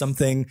 Is this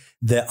something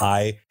that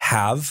I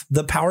have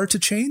the power to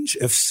change?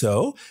 If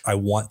so, I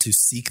want to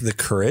seek the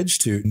courage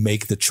to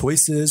make the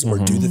choices or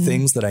do the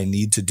things that I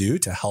need to do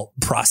to help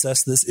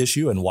process this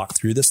issue and walk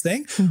through this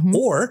thing.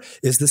 Or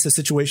is this a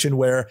situation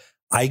where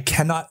I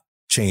cannot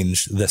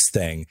change this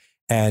thing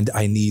and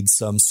I need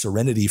some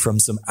serenity from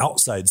some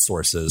outside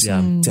sources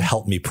to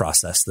help me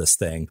process this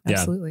thing?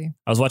 Absolutely.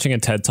 I was watching a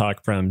TED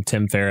Talk from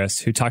Tim Ferriss,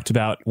 who talked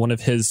about one of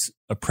his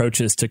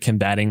approaches to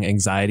combating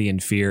anxiety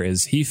and fear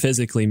is he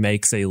physically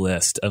makes a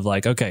list of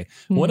like, okay,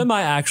 what am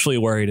I actually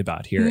worried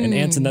about here? And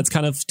Ansen, that's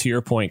kind of to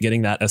your point,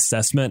 getting that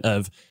assessment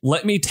of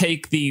let me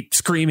take the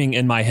screaming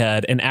in my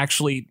head and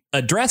actually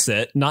address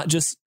it, not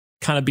just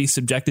kind of be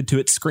subjected to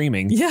it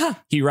screaming.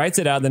 He writes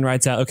it out, then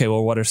writes out, okay,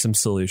 well, what are some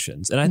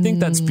solutions? And I think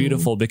that's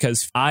beautiful,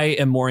 because I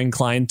am more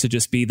inclined to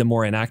just be the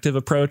more inactive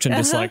approach and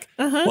just like,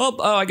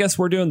 well, I guess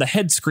we're doing the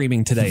head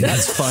screaming today.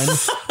 That's fun.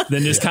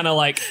 Then just kind of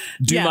like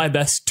do my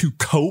best to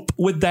cope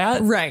with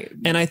that. Right.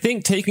 And I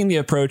think taking the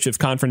approach of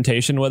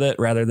confrontation with it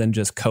rather than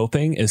just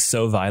coping is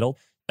so vital.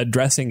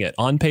 Addressing it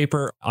on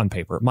paper,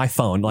 my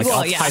phone, like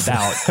I'll type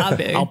out,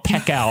 I'll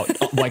peck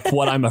out like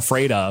what I'm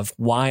afraid of,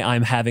 why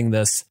I'm having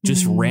this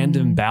just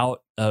random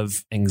bout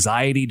of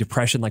anxiety,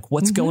 depression, like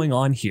what's going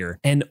on here?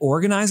 And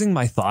organizing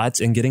my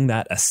thoughts and getting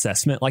that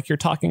assessment like you're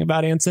talking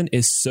about, Ansen,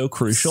 is so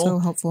crucial. So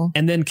helpful.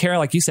 And then, Kara,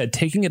 like you said,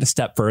 taking it a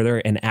step further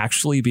and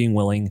actually being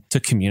willing to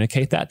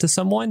communicate that to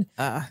someone.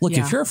 Look,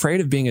 if you're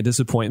afraid of being a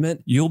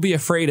disappointment, you'll be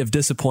afraid of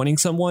disappointing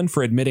someone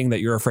for admitting that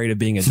you're afraid of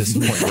being a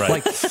disappointment.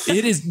 Like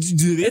it is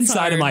the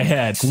inside of my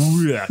head.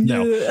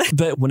 No.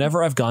 But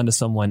whenever I've gone to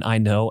someone I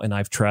know and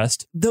I've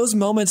trust, those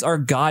moments are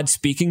God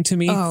speaking to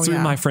me through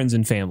my friends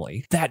and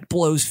family. That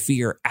blows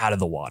fear out of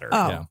the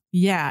water.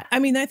 Yeah. I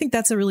mean, I think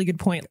that's a really good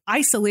point.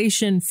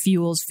 Isolation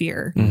fuels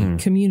fear.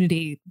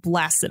 Community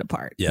blasts it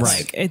apart. Yes.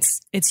 Like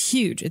it's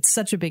huge. It's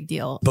such a big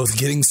deal. Both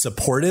getting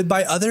supported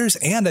by others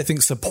and I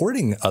think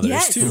supporting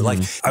others too. Like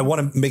I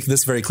want to make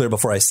this very clear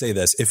before I say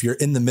this. If you're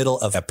in the middle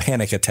of a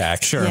panic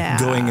attack,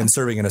 going and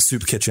serving in a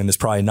soup kitchen is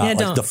probably not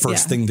like the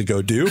first thing to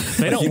go do.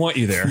 They don't want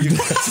you there.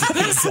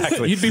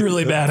 Exactly. You'd be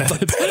really bad at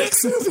it. Panic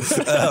soup.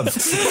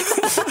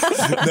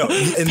 No,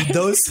 in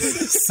those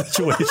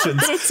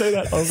situations, say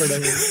that over and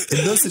over.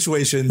 In those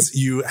situations,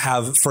 you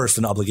have first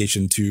an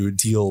obligation to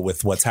deal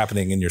with what's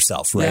happening in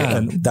yourself, right? Yeah.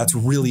 And that's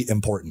really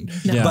important.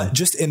 Yeah. But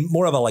just in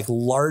more of a like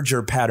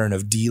larger pattern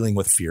of dealing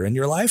with fear in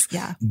your life,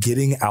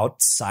 getting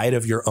outside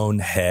of your own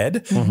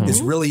head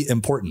is really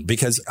important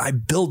because I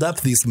build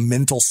up these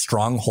mental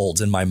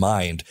strongholds in my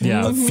mind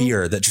of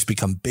fear that just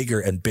become bigger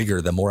and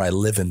bigger the more I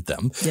live in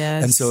them.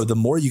 Yes. And so the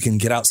more you can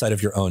get outside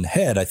of your own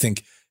head, I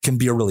think can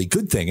be a really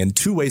good thing. And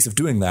two ways of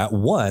doing that.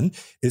 One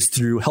is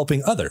through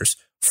helping others.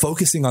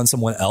 Focusing on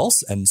someone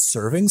else and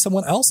serving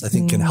someone else, I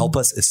think can help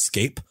us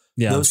escape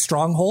those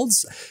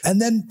strongholds. And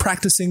then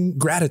practicing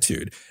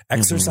gratitude,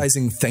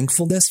 exercising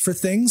thankfulness for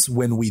things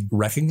when we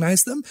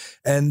recognize them,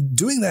 and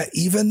doing that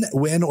even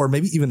when, or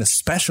maybe even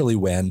especially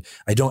when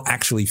I don't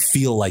actually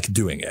feel like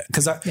doing it.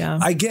 Because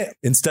I get,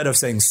 instead of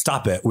saying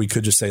stop it, we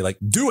could just say like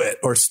do it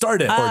or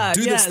start it or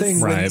do this thing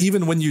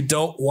even when you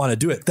don't want to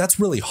do it. That's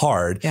really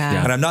hard.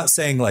 And I'm not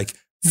saying like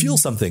feel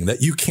something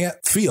that you can't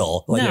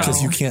feel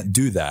because you can't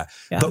do that.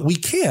 But we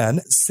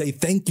can say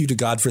thank you to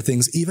God for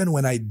things even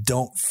when I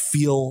don't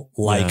feel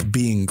like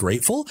being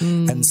grateful.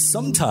 And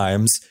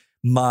sometimes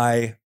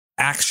my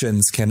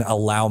actions can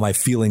allow my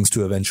feelings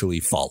to eventually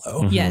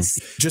follow. Yes.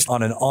 Just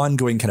on an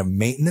ongoing kind of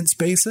maintenance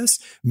basis,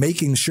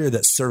 making sure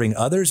that serving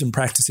others and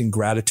practicing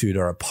gratitude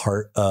are a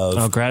part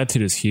of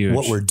gratitude is huge.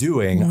 What we're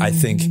doing, I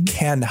think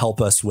can help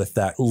us with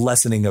that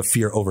lessening of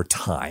fear over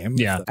time.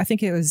 Yeah. I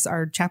think it was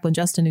our chaplain,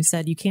 Justin, who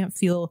said you can't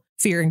feel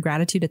fear and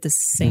gratitude at the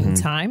same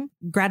time.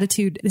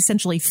 Gratitude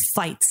essentially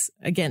fights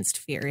against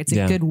fear. It's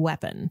a good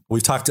weapon.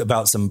 We've talked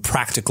about some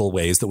practical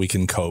ways that we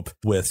can cope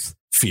with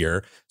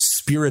fear.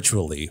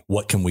 Spiritually,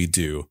 what can we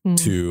do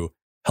to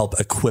help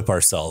equip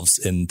ourselves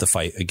in the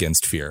fight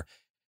against fear?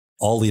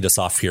 I'll lead us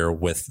off here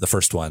with the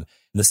first one.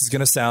 This is going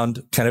to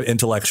sound kind of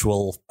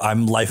intellectual.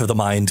 I'm life of the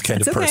mind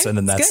kind of person,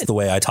 and that's the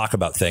way I talk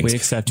about things. We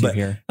accept you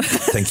here.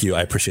 Thank you.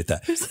 I appreciate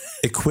that.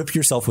 Equip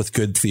yourself with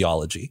good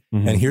theology.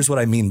 And here's what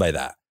I mean by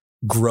that.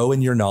 Grow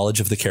in your knowledge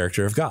of the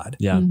character of God.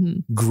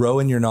 Grow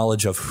in your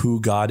knowledge of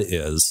who God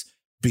is.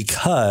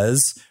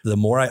 Because the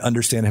more I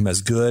understand him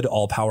as good,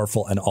 all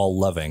powerful, and all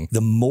loving,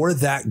 the more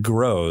that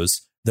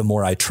grows, the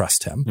more I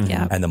trust him.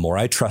 And the more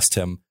I trust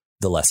him,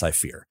 the less I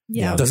fear.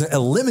 Doesn't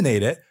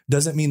eliminate it.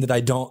 Doesn't mean that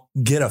I don't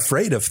get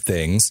afraid of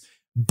things.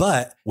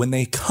 But when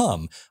they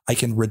come, I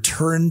can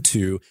return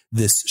to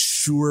this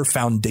sure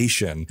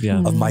foundation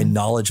of my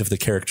knowledge of the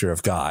character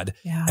of God.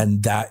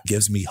 And that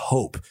gives me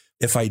hope.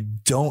 If I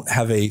don't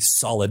have a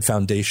solid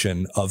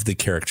foundation of the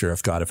character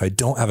of God, if I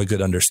don't have a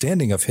good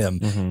understanding of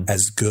him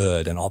as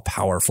good and all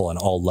powerful and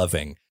all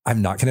loving,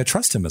 I'm not going to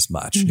trust him as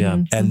much.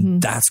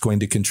 And that's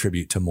going to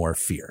contribute to more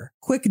fear.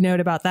 Quick note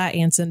about that,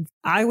 Ansen.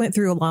 I went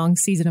through a long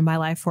season of my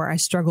life where I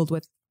struggled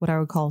with what I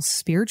would call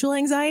spiritual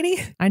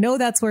anxiety. I know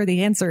that's where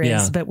the answer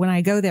is, but when I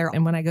go there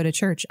and when I go to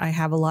church, I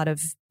have a lot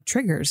of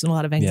triggers and a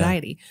lot of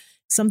anxiety.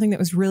 Something that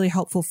was really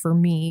helpful for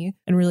me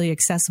and really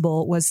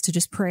accessible was to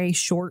just pray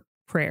short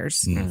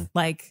prayers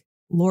like,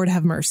 Lord,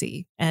 have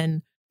mercy,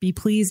 and be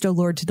pleased, O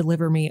Lord, to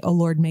deliver me. O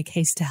Lord, make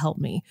haste to help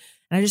me.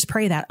 And I just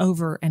pray that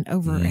over and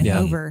over and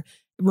over,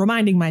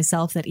 reminding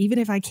myself that even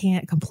if I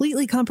can't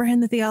completely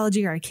comprehend the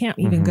theology or I can't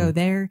even go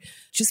there,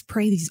 just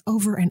pray these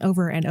over and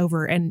over and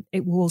over. And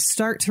it will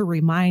start to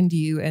remind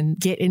you and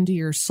get into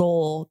your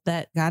soul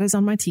that God is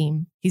on my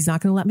team. He's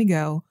not going to let me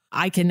go.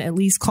 I can at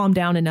least calm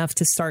down enough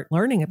to start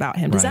learning about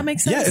him. Does that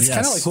make sense? Yeah, it's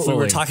kind of like what we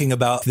were talking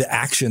about, the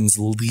actions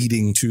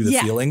leading to the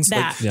feelings.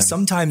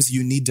 Sometimes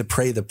you need to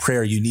pray the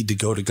prayer. You need to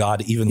go to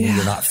God even when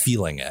you're not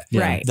feeling it.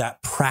 Right.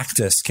 That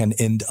practice can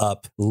end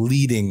up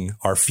leading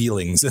our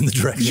feelings in the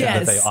direction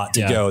that they ought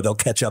to go. They'll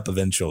catch up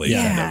eventually.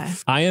 I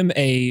am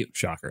a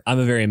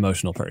very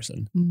emotional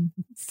person.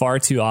 Far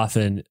too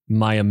often,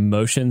 my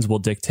emotions will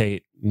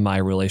dictate my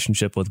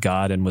relationship with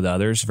God and with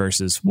others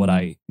versus what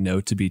I know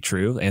to be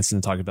true.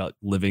 Ansen talked about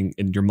living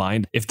in your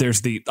mind. If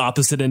there's the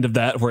opposite end of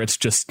that, where it's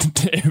just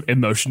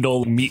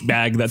emotional meat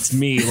bag, that's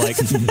me. Like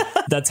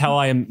that's how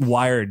I am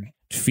wired.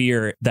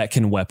 Fear that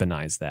can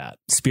weaponize that.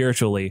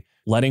 Spiritually,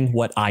 letting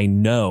what I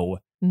know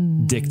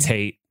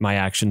dictate my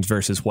actions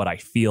versus what I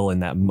feel in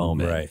that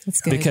moment. Right.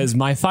 That's good. Because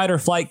my fight or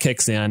flight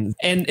kicks in.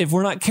 And if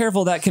we're not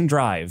careful, that can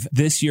drive.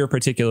 This year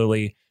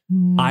particularly,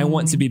 I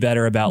want to be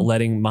better about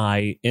letting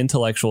my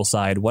intellectual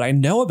side, what I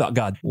know about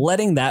God,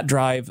 letting that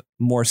drive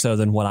more so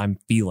than what I'm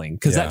feeling.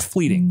 Because that's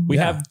fleeting. We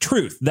have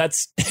truth.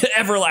 That's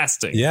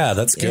everlasting. Yeah,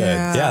 that's good.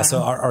 Yeah.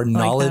 So our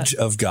knowledge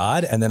of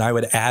God. And then I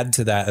would add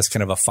to that as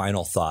kind of a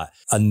final thought,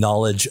 a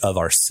knowledge of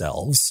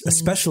ourselves,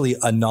 especially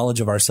a knowledge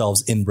of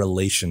ourselves in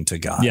relation to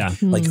God. Yeah.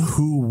 Like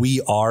who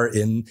we are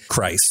in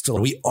Christ.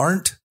 We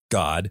aren't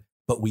God,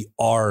 but we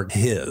are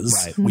his.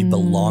 Right. We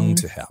belong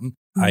to him.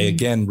 I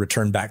again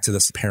return back to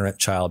this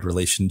parent-child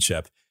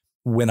relationship.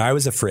 When I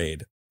was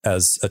afraid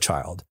as a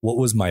child, what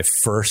was my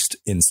first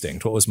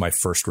instinct? What was my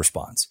first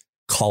response?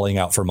 Calling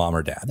out for mom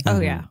or dad.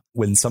 Oh, yeah.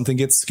 When something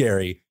gets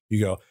scary, you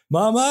go,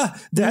 Mama,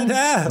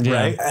 Dada,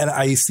 right? And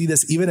I see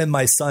this even in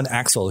my son,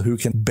 Axel, who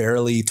can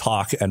barely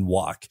talk and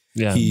walk.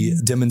 Yeah. He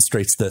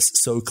demonstrates this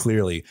so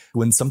clearly.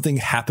 When something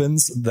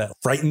happens that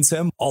frightens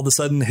him, all of a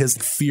sudden his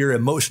fear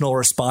emotional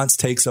response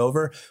takes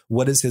over.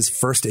 What is his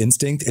first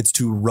instinct? It's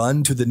to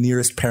run to the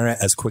nearest parent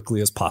as quickly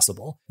as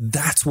possible.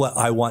 That's what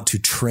I want to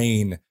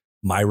train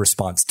my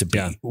response to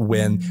be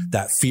when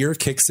that fear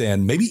kicks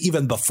in, maybe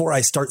even before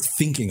I start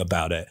thinking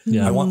about it.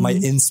 I want my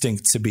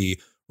instinct to be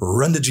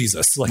run to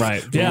Jesus, like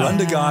run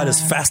to God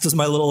as fast as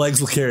my little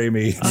legs will carry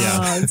me.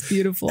 Oh, it's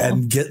beautiful.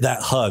 And get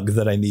that hug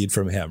that I need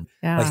from him.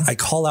 Like I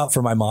call out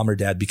for my mom or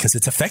dad because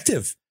it's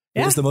effective.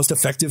 It was the most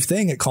effective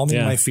thing at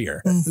calming my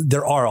fear.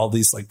 There are all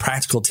these like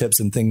practical tips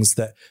and things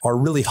that are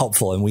really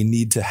helpful, and we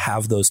need to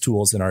have those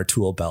tools in our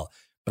tool belt.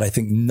 But I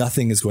think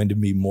nothing is going to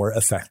be more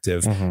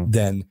effective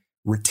than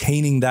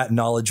retaining that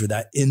knowledge or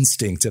that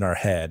instinct in our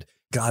head.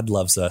 God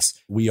loves us.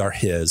 We are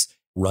his.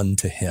 Run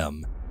to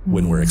him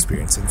when we're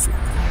experiencing fear.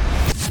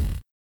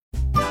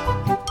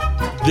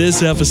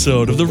 This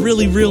episode of the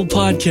Really Real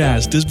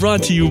Podcast is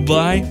brought to you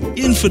by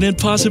Infinite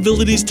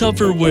Possibilities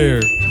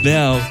Tupperware.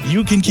 Now,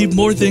 you can keep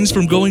more things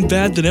from going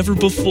bad than ever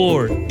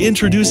before.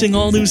 Introducing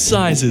all new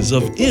sizes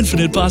of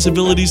Infinite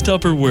Possibilities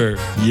Tupperware.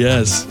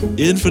 Yes,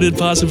 Infinite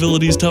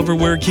Possibilities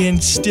Tupperware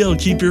can still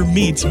keep your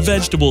meats,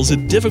 vegetables,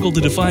 and difficult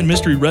to define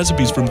mystery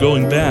recipes from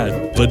going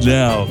bad. But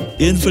now,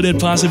 Infinite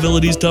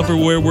Possibilities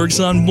Tupperware works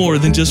on more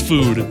than just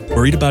food.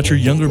 Worried about your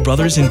younger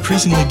brother's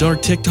increasingly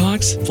dark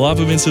TikToks? Flop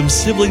them in some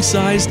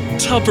sibling-sized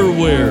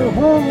Tupperware.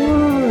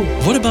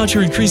 What about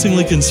your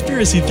increasingly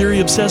conspiracy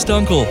theory-obsessed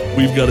uncle?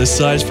 We've got a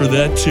size for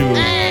that too.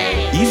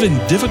 Even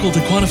difficult to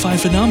quantify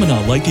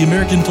phenomena like the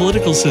American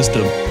political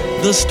system,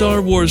 the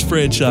Star Wars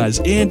franchise,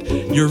 and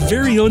your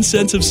very own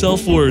sense of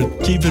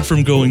self-worth. Keep it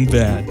from going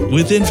bad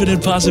with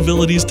Infinite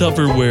Possibilities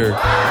Tupperware.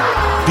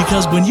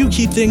 Because when you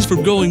keep things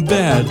from going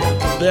bad,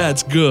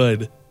 that's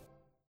good.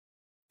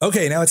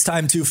 Okay, now it's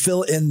time to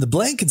fill in the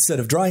blank. Instead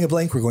of drawing a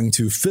blank, we're going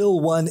to fill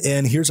one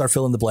in. Here's our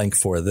fill in the blank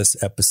for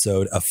this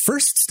episode. A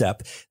first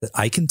step that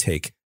I can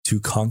take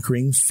to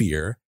conquering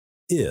fear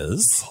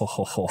is,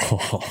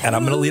 and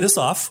I'm going to lead us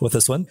off with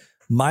this one.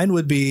 Mine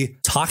would be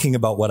talking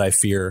about what I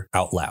fear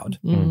out loud,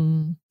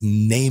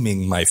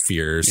 naming my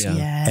fears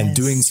and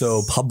doing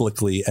so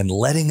publicly and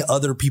letting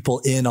other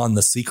people in on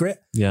the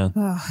secret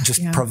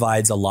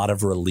provides a lot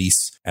of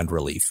release and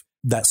relief.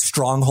 That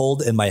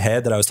stronghold in my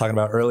head that I was talking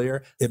about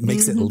earlier, it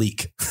makes it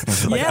leak.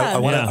 I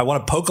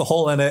want to poke a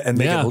hole in it and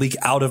make it leak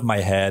out of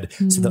my head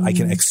so that I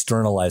can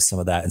externalize some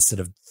of that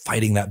instead of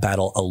fighting that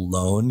battle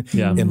alone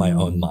in my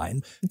own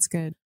mind. That's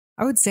good.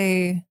 I would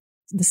say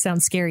this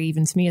sounds scary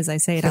even to me as I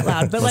say it out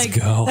loud, but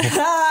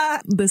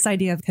this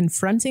idea of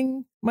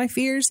confronting my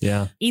fears,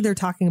 either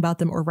talking about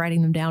them or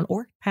writing them down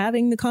or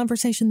having the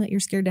conversation that you're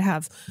scared to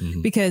have,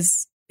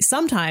 because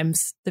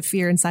sometimes the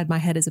fear inside my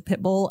head is a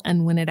pit bull,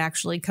 and when it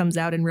actually comes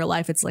out in real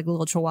life, it's like a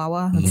little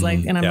chihuahua. It's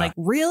like, and I'm like,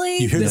 really?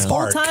 You hear this whole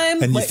bark,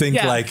 time? and you think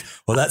like,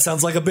 well, that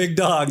sounds like a big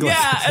dog.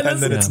 And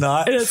then it's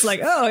not. And it's like,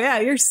 oh yeah,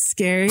 you're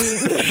scary.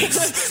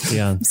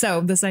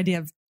 So this idea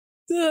of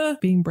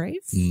being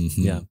brave.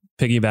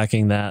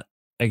 Piggybacking that,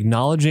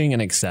 acknowledging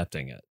and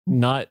accepting it,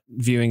 not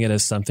viewing it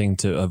as something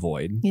to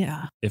avoid.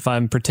 If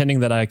I'm pretending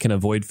that I can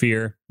avoid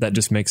fear, that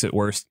just makes it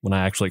worse when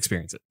I actually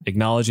experience it.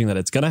 Acknowledging that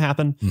it's going to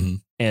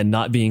happen and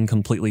not being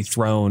completely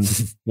thrown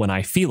when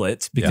I feel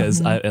it,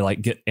 because I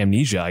like get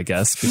amnesia, I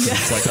guess, because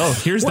it's like, oh,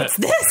 here's that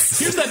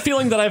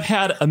feeling that I've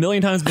had a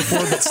million times before,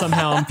 but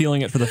somehow I'm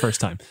feeling it for the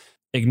first time.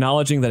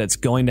 Acknowledging that it's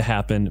going to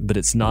happen, but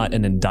it's not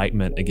an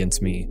indictment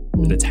against me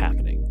that it's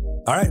happening.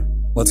 All right,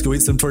 let's go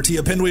eat some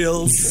tortilla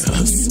pinwheels.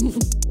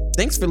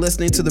 Thanks for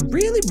listening to the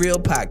Really Real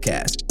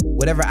Podcast.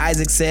 Whatever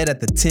Isaac said at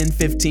the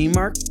 10:15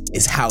 mark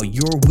is how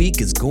your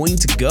week is going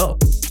to go.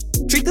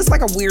 Treat this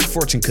like a weird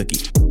fortune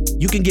cookie.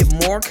 You can get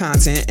more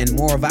content and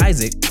more of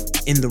Isaac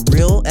in the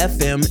Real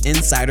FM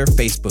Insider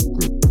Facebook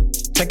group.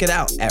 Check it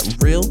out at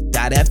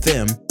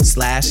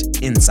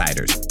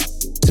real.fm/insiders.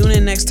 Tune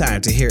in next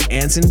time to hear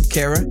Ansen,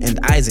 Kara, and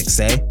Isaac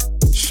say,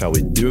 shall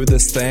we do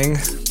this thing?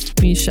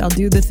 We shall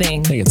do the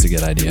thing. I think it's a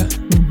good idea.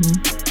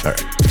 All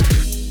right.